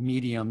of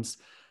mediums.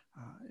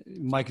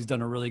 Mike has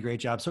done a really great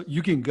job. So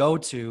you can go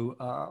to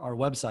our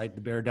website,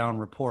 the Bear Down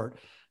Report,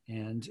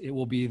 and it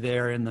will be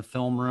there in the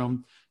film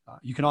room.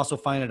 You can also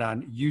find it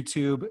on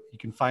YouTube. You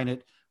can find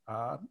it,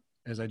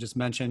 as I just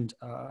mentioned,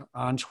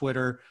 on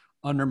Twitter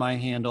under my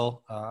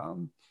handle,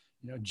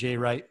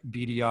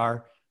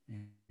 JWrightBDR,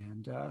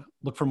 and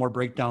look for more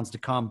breakdowns to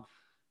come.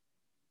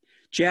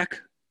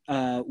 Jack,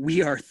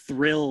 we are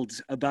thrilled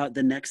about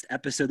the next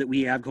episode that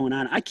we have going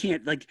on.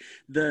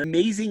 The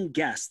amazing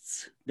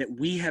guests that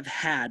we have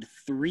had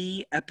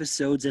 3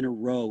 episodes in a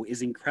row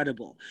is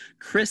incredible.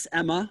 Chris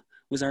Emma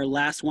was our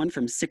last one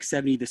from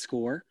 670 The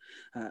Score.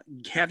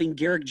 Having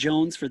Garrick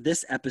Jones for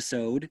this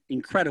episode,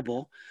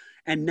 incredible.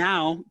 And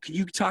now, can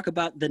you talk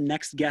about the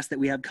next guest that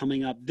we have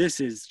coming up? This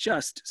is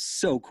just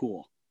so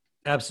cool.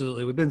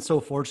 Absolutely. We've been so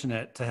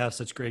fortunate to have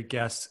such great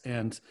guests.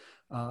 And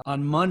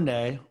on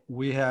Monday,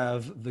 we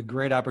have the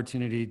great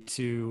opportunity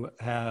to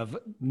have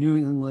New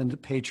England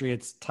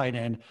Patriots tight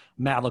end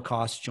Matt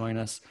Lacoste join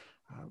us.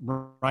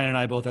 Ryan and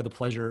I both had the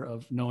pleasure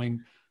of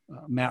knowing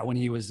Matt when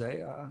he was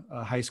a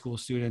high school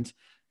student.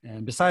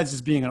 And besides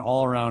just being an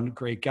all-around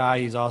great guy,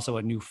 he's also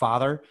a new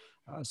father.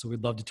 So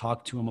we'd love to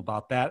talk to him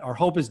about that. Our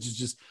hope is to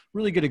just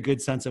really get a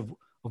good sense of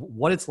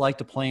what it's like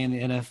to play in the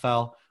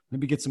NFL,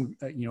 maybe get some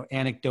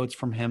anecdotes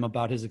from him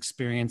about his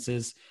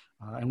experiences.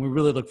 And we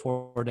really look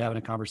forward to having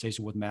a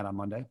conversation with Matt on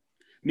Monday.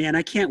 Man,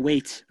 I can't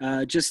wait.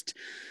 Just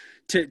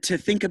to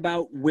think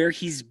about where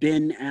he's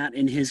been at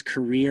in his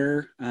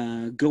career,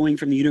 going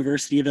from the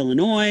University of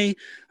Illinois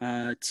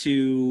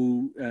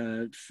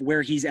to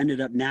where he's ended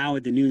up now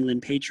at the New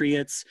England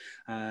Patriots.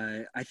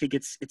 I think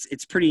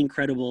it's pretty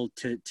incredible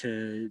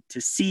to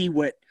see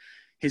what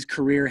his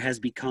career has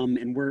become,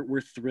 and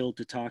we're thrilled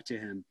to talk to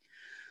him.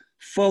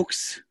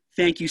 Folks,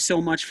 Thank you so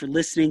much for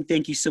listening.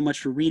 Thank you so much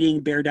for reading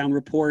Bear Down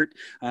Report.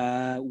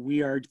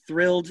 We are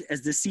thrilled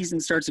as this season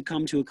starts to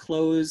come to a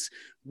close.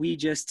 We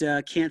just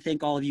can't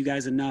thank all of you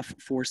guys enough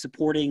for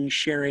supporting,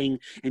 sharing,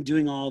 and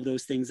doing all of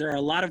those things. There are a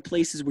lot of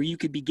places where you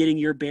could be getting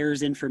your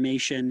Bears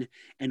information,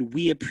 and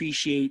we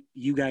appreciate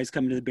you guys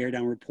coming to the Bear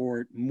Down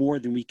Report more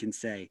than we can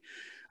say.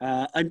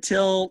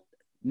 Until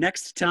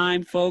next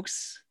time,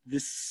 folks,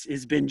 this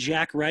has been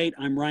Jack Wright.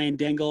 I'm Ryan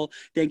Dengel.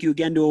 Thank you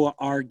again to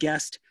our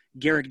guest,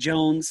 Garrick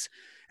Jones.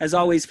 As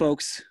always,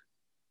 folks,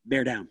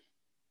 bear down.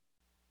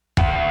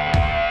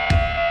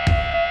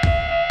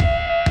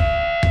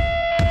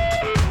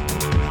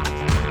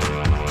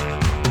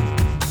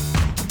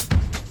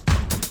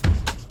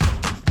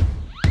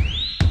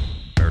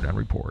 Bear Down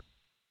Report.